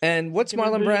 Yes. And what's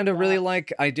Marlon Brando really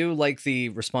like? I do like the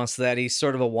response to that. He's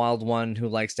sort of a wild one who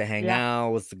likes to hang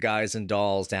out with the guys and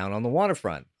dolls down on the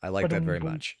waterfront. I like that very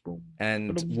much.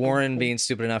 And Warren being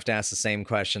stupid enough to ask the same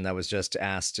question that was just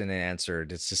asked and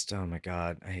answered. It's just, oh my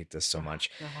God, I hate this so much.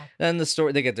 Then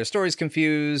they get their stories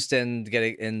confused and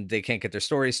they can't get their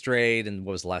story straight. And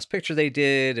what was the last picture they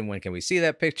did? And when can we see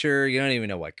that picture? You don't even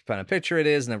know what kind of picture it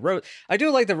is. And then I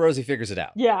do like that Rosie figures it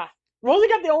out. Yeah. Rosie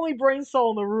got the only brain cell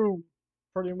in the room.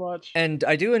 Pretty much. And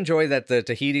I do enjoy that the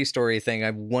Tahiti story thing.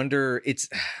 I wonder,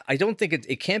 I don't think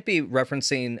it can't be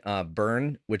referencing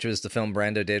Burn, which was the film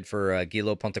Brando did for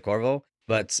Guillo Pontecorvo,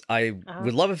 but I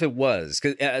would love if it was.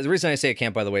 Because the reason I say it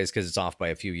can't, by the way, is because it's off by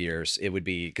a few years. It would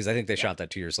be, because I think they shot that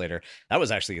 2 years later. That was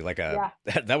actually like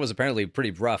that was apparently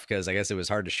pretty rough, because I guess it was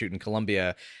hard to shoot in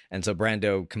Colombia. And so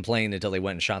Brando complained until they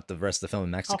went and shot the rest of the film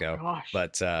in Mexico. Oh, gosh.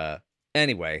 But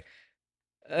anyway.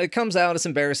 It comes out, it's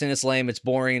embarrassing, it's lame, it's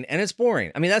boring, and it's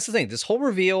boring. I mean, that's the thing. This whole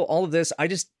reveal, all of this,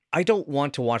 I don't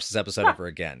want to watch this episode ever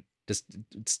again.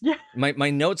 My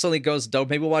notes only goes, don't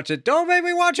make me watch it. Don't make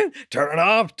me watch it. Turn it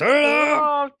off. Turn it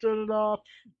off. Turn it off.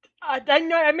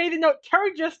 I made a note.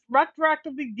 Terri just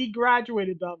retroactively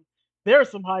degraduated them. There are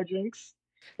some hijinks.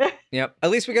 Yep. At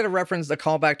least we get a reference, a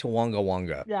callback to Wonga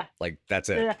Wonga. Yeah. Like, that's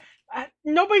it. Yeah.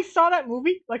 Nobody saw that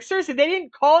movie. Like, seriously, they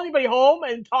didn't call anybody home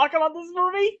and talk about this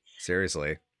movie.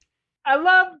 Seriously. I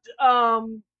loved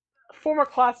former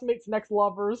classmates, next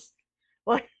lovers.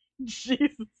 Like,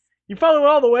 Jesus. You probably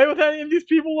went all the way with any of these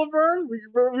people, Laverne.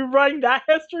 We're writing that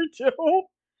history, too.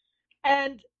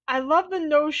 And I love the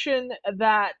notion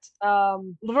that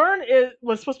Laverne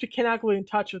was supposed to be canonically in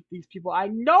touch with these people. I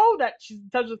know that she's in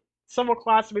touch with several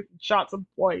classmates and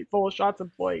full of shots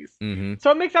employees. Mm-hmm.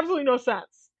 So it makes absolutely no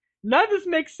sense. None of this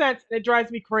makes sense, and it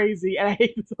drives me crazy, and I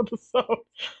hate this episode.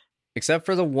 Except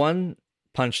for the one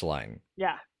punchline.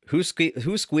 Yeah. Who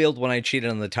squealed when I cheated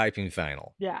on the typing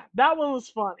final? Yeah, that one was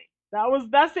funny.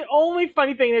 That's the only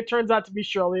funny thing, and it turns out to be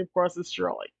Shirley. Of course, it's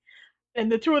Shirley.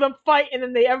 And the two of them fight, and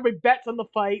then everybody bets on the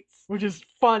fights, which is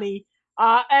funny.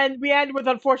 And we end with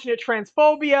unfortunate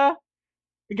transphobia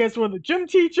against one of the gym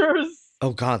teachers.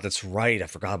 Oh God, that's right. I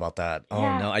forgot about that. Oh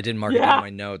no, I didn't mark it down in my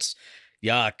notes.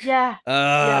 Yuck. Yeah.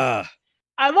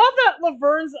 I love that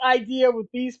Laverne's idea with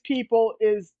these people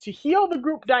is to heal the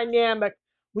group dynamic,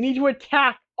 we need to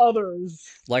attack others.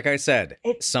 Like I said,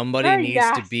 somebody needs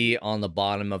to be on the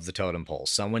bottom of the totem pole.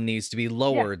 Someone needs to be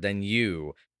lower than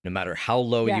you, no matter how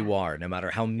low you are, no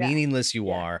matter how meaningless you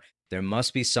are. There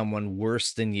must be someone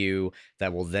worse than you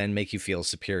that will then make you feel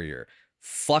superior.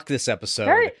 Fuck this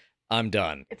episode. I'm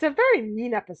done. It's a very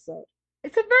mean episode.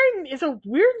 It's a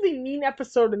weirdly mean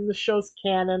episode in the show's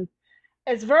canon.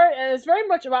 It's very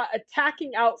much about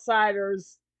attacking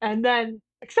outsiders and then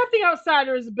accepting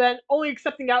outsiders, but only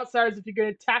accepting outsiders if you're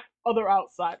going to attack other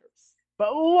outsiders.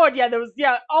 But Lord,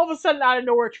 all of a sudden out of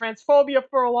nowhere, transphobia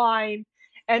for a line,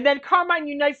 and then Carmine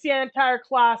unites the entire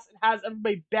class and has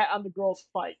everybody bet on the girls'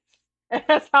 fight. And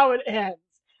that's how it ends.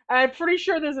 And I'm pretty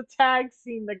sure there's a tag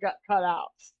scene that got cut out.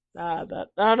 I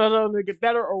don't know if they get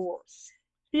better or worse.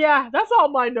 Yeah, that's all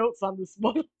my notes on this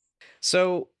one.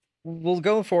 So we'll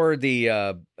go for the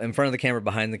in front of the camera,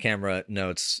 behind the camera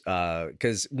notes,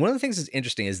 because one of the things that's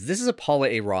interesting is this is a Paula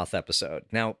A. Roth episode.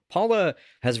 Now, Paula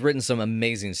has written some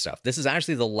amazing stuff. This is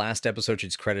actually the last episode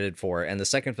she's credited for, and the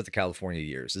second for the California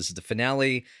years. This is the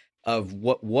finale of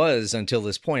what was, until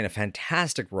this point, a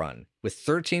fantastic run with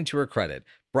 13 to her credit.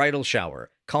 Bridal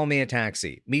Shower, Call Me a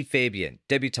Taxi, Meet Fabian,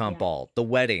 Debutante Ball, The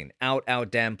Wedding, Out,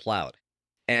 Damn Plout.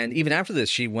 And even after this,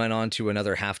 she went on to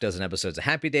another half dozen episodes of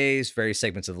Happy Days, various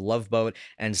segments of The Love Boat,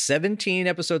 and 17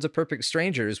 episodes of Perfect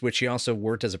Strangers, which she also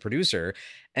worked as a producer.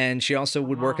 And she also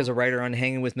would work as a writer on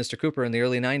Hanging with Mr. Cooper in the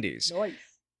early 90s. Nice.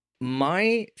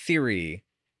 My theory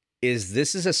is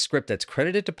this is a script that's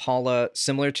credited to Paula,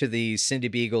 similar to the Cindy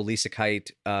Beagle, Lisa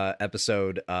Kite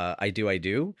episode, I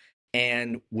Do,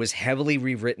 and was heavily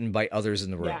rewritten by others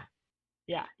in the room.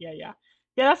 Yeah. Yeah,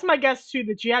 that's my guess too,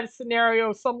 that you had a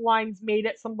scenario, some lines made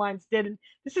it, some lines didn't.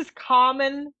 This is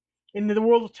common in the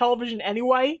world of television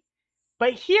anyway.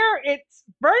 But here, it's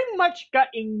very much got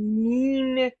a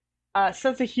mean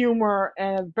sense of humor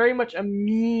and very much a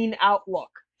mean outlook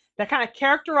that kind of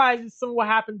characterizes some of what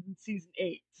happens in season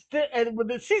 8. And with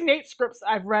the season 8 scripts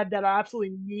I've read that are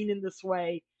absolutely mean in this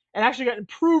way and actually got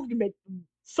improved to make them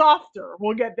softer.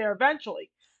 We'll get there eventually.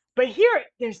 But here,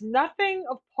 there's nothing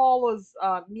of Paula's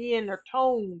mean or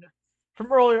tone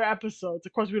from earlier episodes.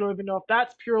 Of course, we don't even know if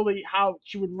that's purely how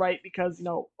she would write because,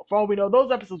 for all we know,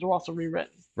 those episodes were also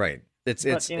rewritten. Right. It's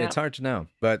hard to know,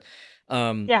 but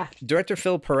director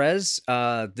Phil Perez,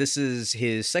 this is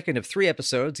his second of 3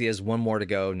 episodes. He has one more to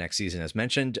go next season, as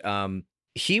mentioned.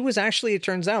 He was actually, it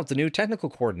turns out, the new technical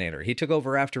coordinator. He took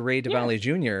over after Ray DeValley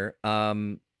Jr.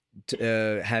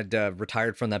 Had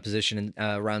retired from that position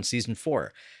around season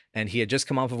 4, and he had just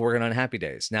come off of working on Happy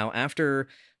Days. Now, after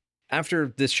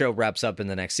this show wraps up in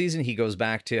the next season, he goes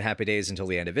back to Happy Days until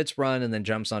the end of its run, and then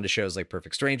jumps onto shows like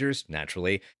Perfect Strangers,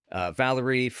 naturally,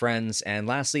 Valerie, Friends, and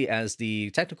lastly, as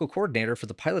the technical coordinator for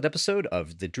the pilot episode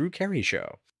of The Drew Carey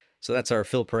Show. So that's our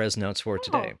Phil Perez notes for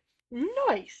today.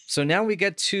 Nice. So now we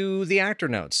get to the actor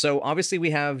notes. So obviously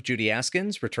we have Judy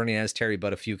Askins returning as Terri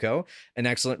Buttafouco, an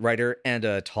excellent writer and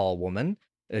a tall woman.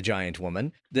 A giant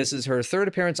woman. This is her 3rd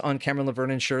appearance on Cameron,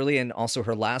 Laverne, and Shirley, and also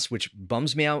her last, which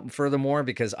bums me out furthermore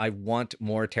because I want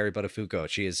more Terri Buttafouco.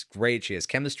 She is great. She has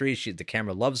chemistry. The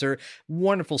camera loves her.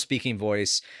 Wonderful speaking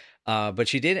voice. But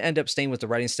she did end up staying with the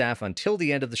writing staff until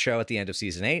the end of the show at the end of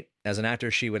season 8. As an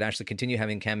actor, she would actually continue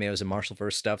having cameos in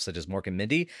Marshallverse stuff such as Mork and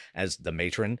Mindy as the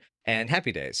matron and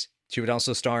Happy Days. She would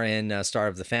also star in Star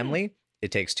of the Family,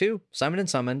 It Takes Two, Simon and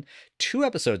Summon, 2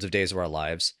 episodes of Days of Our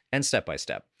Lives, and Step by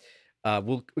Step.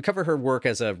 We'll cover her work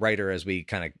as a writer as we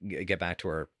kind of get back to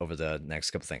her over the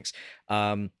next couple things.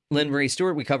 Lynn Marie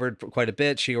Stewart, we covered quite a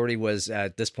bit. She already was,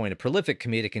 at this point, a prolific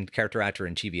comedic and character actor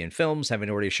in TV and films, having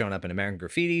already shown up in American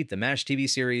Graffiti, the MASH TV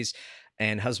series,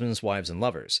 and Husbands, Wives, and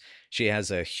Lovers. She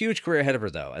has a huge career ahead of her,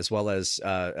 though, as well as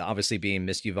obviously being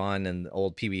Miss Yvonne in the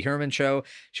old Pee Wee Herman show.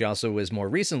 She also was more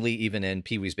recently even in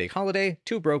Pee Wee's Big Holiday,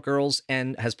 Two Broke Girls,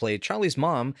 and has played Charlie's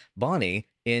mom, Bonnie,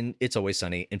 in It's Always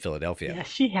Sunny in Philadelphia. Yeah,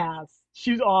 she has. She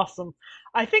was awesome.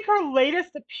 I think her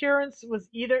latest appearance was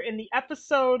either in the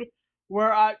episode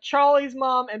where Charlie's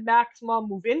mom and Mac's mom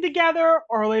move in together,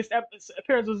 or her latest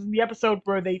appearance was in the episode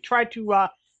where they tried to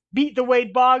beat the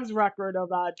Wade Boggs record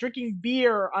of drinking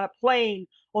beer on a plane,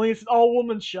 only it's an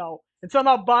all-woman show. And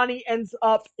somehow Bonnie ends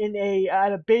up in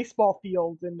at a baseball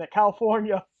field in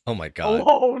California. Oh my God.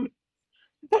 Alone.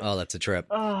 Oh, that's a trip.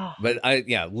 But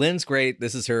Lynn's great.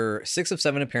 This is her 6 of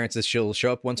 7 appearances. She'll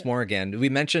show up once more again. We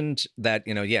mentioned that,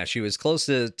 she was close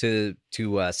to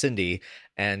Cindy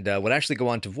and would actually go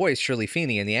on to voice Shirley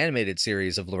Feeney in the animated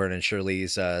series of Laverne and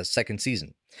Shirley's second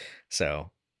season.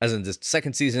 So, as in the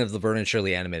second season of the Laverne and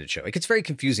Shirley animated show. It gets very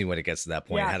confusing when it gets to that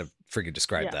point, how to freaking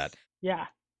describe that. Yeah.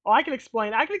 Oh, I can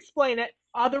explain it.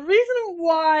 The reason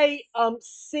why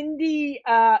Cindy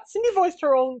voiced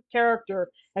her own character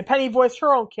and Penny voiced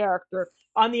her own character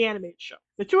on the animated show.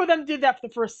 The 2 of them did that for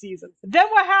the first season. Then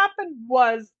what happened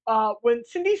was when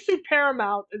Cindy sued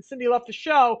Paramount and Cindy left the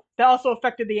show, that also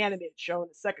affected the animated show in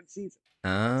the second season.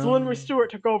 So Lynn Marie Stewart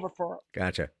took over for her.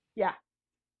 Gotcha. Yeah,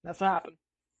 that's what happened.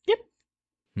 Yep.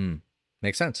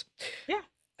 Makes sense. Yeah.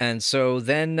 And so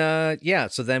then,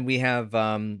 we have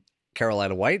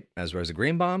Carolina White as Rosie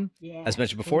Greenbaum. Yeah. As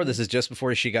mentioned before, this is just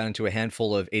before she got into a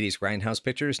handful of 80s grindhouse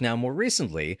pictures. Now, more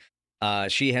recently,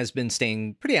 she has been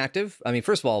staying pretty active. I mean,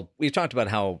 first of all, we've talked about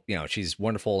how, she's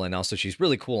wonderful, and also she's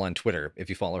really cool on Twitter, if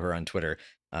you follow her on Twitter.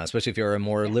 Especially if you're a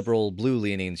more liberal blue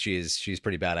leaning, she's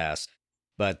pretty badass.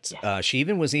 But she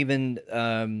was in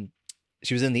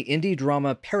the indie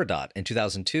drama Peridot in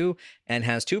 2002 and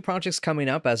has 2 projects coming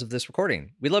up as of this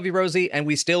recording. We love you, Rosie, and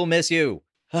we still miss you.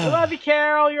 I love you,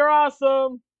 Carol. You're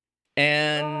awesome.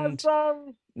 And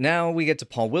now we get to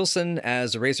Paul Wilson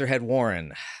as Eraserhead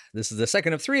Warren. This is the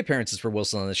second of 3 appearances for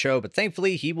Wilson on the show, but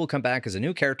thankfully he will come back as a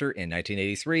new character in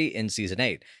 1983 in season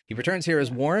 8. He returns here as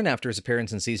Warren after his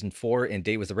appearance in season 4 in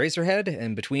Date with Eraserhead.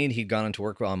 In between, he'd gone on to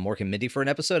work on Mork and Mindy for an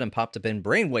episode and popped up in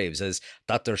Brainwaves as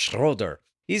Dr. Schroeder.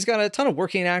 He's got a ton of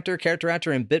working actor, character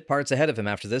actor, and bit parts ahead of him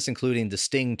after this, including The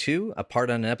Sting 2, a part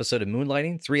on an episode of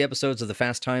Moonlighting, 3 episodes of the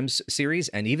Fast Times series,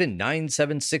 and even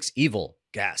 976 Evil.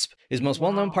 Gasp. His most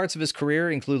well-known parts of his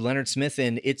career include Leonard Smith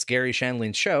in It's Gary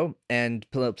Shandling's Show and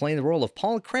playing the role of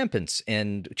Paul Krampus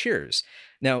in Cheers.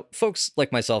 Now, folks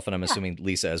like myself, and I'm assuming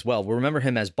Lisa as well, will remember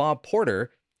him as Bob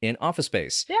Porter in Office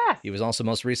Space. Yes. He was also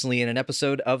most recently in an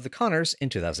episode of The Connors in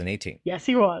 2018. Yes,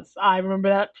 he was. I remember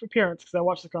that appearance because I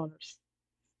watched The Connors.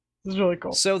 This is really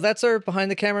cool. So that's our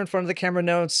behind the camera, in front of the camera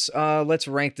notes. Let's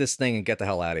rank this thing and get the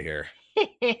hell out of here.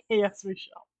 Yes, we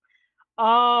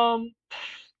shall.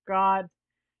 God.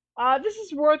 This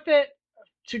is worth it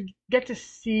to get to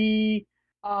see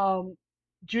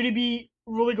Judy be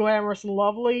really glamorous and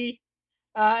lovely.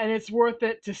 And it's worth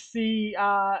it to see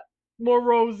more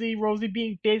Rosie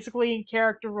being basically in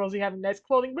character, Rosie having nice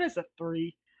clothing, but it's a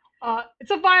 3.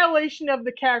 It's a violation of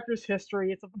the character's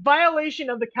history. It's a violation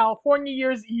of the California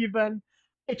years even.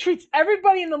 It treats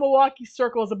everybody in the Milwaukee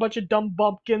circle as a bunch of dumb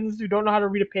bumpkins who don't know how to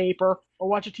read a paper or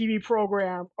watch a TV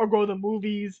program or go to the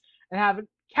movies and haven't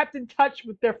kept in touch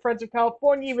with their friends in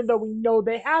California, even though we know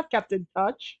they have kept in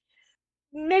touch.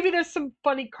 Maybe there's some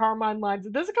funny Carmine lines.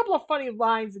 There's a couple of funny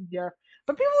lines in here.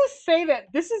 But people who say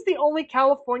that this is the only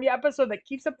California episode that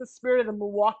keeps up the spirit of the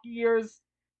Milwaukee years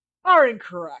are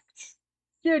incorrect.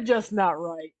 You're just not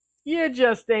right. You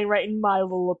just ain't right in my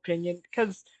little opinion.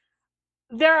 Because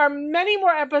there are many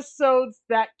more episodes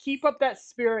that keep up that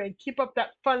spirit and keep up that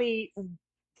funny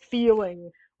feeling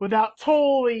without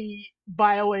totally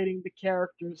violating the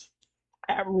characters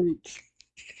at roots.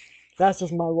 That's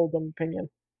just my little dumb opinion.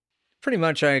 Pretty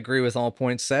much, I agree with all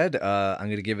points said. I'm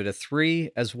going to give it a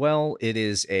 3 as well. It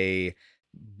is a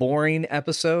boring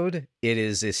episode. It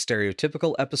is a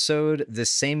stereotypical episode.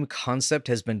 This same concept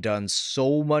has been done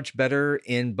so much better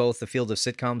in both the field of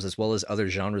sitcoms as well as other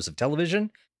genres of television.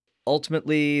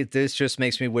 Ultimately, this just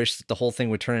makes me wish that the whole thing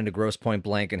would turn into Grosse Pointe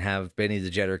Blank and have Benny the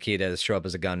Jet Urquidez show up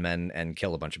as a gunman and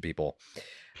kill a bunch of people.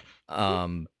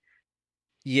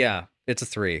 Yeah, it's a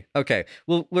 3. Okay.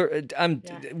 Well, we're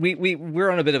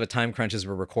on a bit of a time crunch as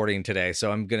we're recording today,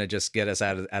 so I'm gonna just get us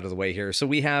out of the way here. So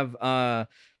we have a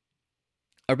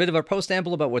bit of our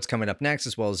post-amble about what's coming up next,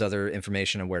 as well as other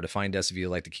information on where to find us if you'd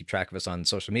like to keep track of us on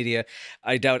social media.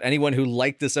 I doubt anyone who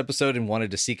liked this episode and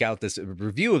wanted to seek out this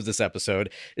review of this episode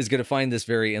is going to find this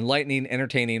very enlightening,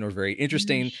 entertaining, or very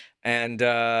interesting. And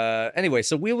anyway,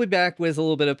 so we'll be back with a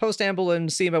little bit of post-amble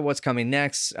and see about what's coming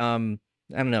next. I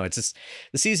don't know. It's just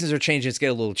the seasons are changing. It's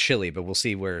getting a little chilly, but we'll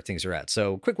see where things are at.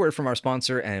 So quick word from our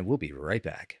sponsor, and we'll be right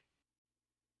back.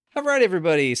 All right,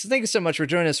 everybody. So thank you so much for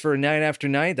joining us for Night After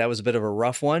Night. That was a bit of a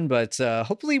rough one, but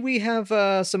hopefully we have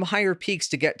some higher peaks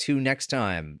to get to next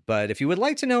time. But if you would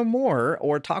like to know more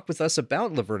or talk with us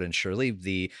about Laverne and Shirley,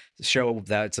 the show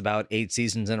that's about 8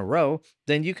 seasons in a row,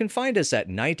 then you can find us at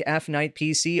Night After Night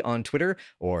PC on Twitter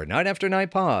or Night After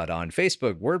Night Pod on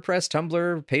Facebook, WordPress,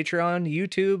 Tumblr, Patreon,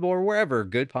 YouTube, or wherever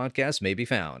good podcasts may be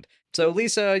found. So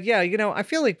Lisa, yeah, I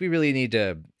feel like we really need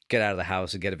to get out of the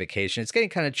house and get a vacation. It's getting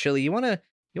kind of chilly. You want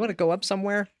to go up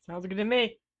somewhere? Sounds good to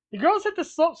me. The girls hit the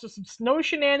slopes for some snow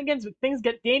shenanigans, but things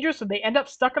get dangerous when they end up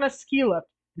stuck on a ski lift.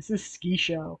 This is Ski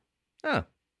Show. Oh,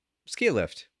 ski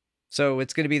lift. So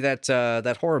it's going to be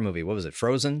that horror movie. What was it?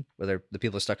 Frozen? Where the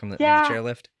people are stuck on the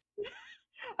chairlift?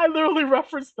 I literally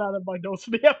referenced that in my notes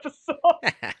for the episode.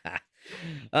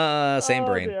 Same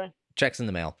brain. Dear. Checks in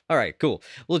the mail. All right, cool.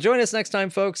 Well, join us next time,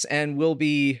 folks, and we'll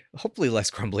be hopefully less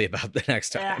grumbly about the next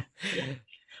time. Yeah.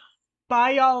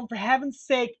 Bye, y'all, and for heaven's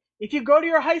sake, if you go to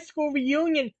your high school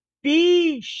reunion,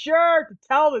 be sure to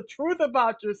tell the truth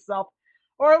about yourself.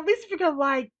 Or at least if you can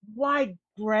lie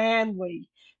grandly.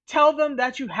 Tell them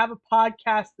that you have a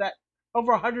podcast that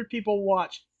over 100 people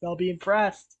watch. They'll be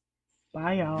impressed.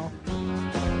 Bye, y'all.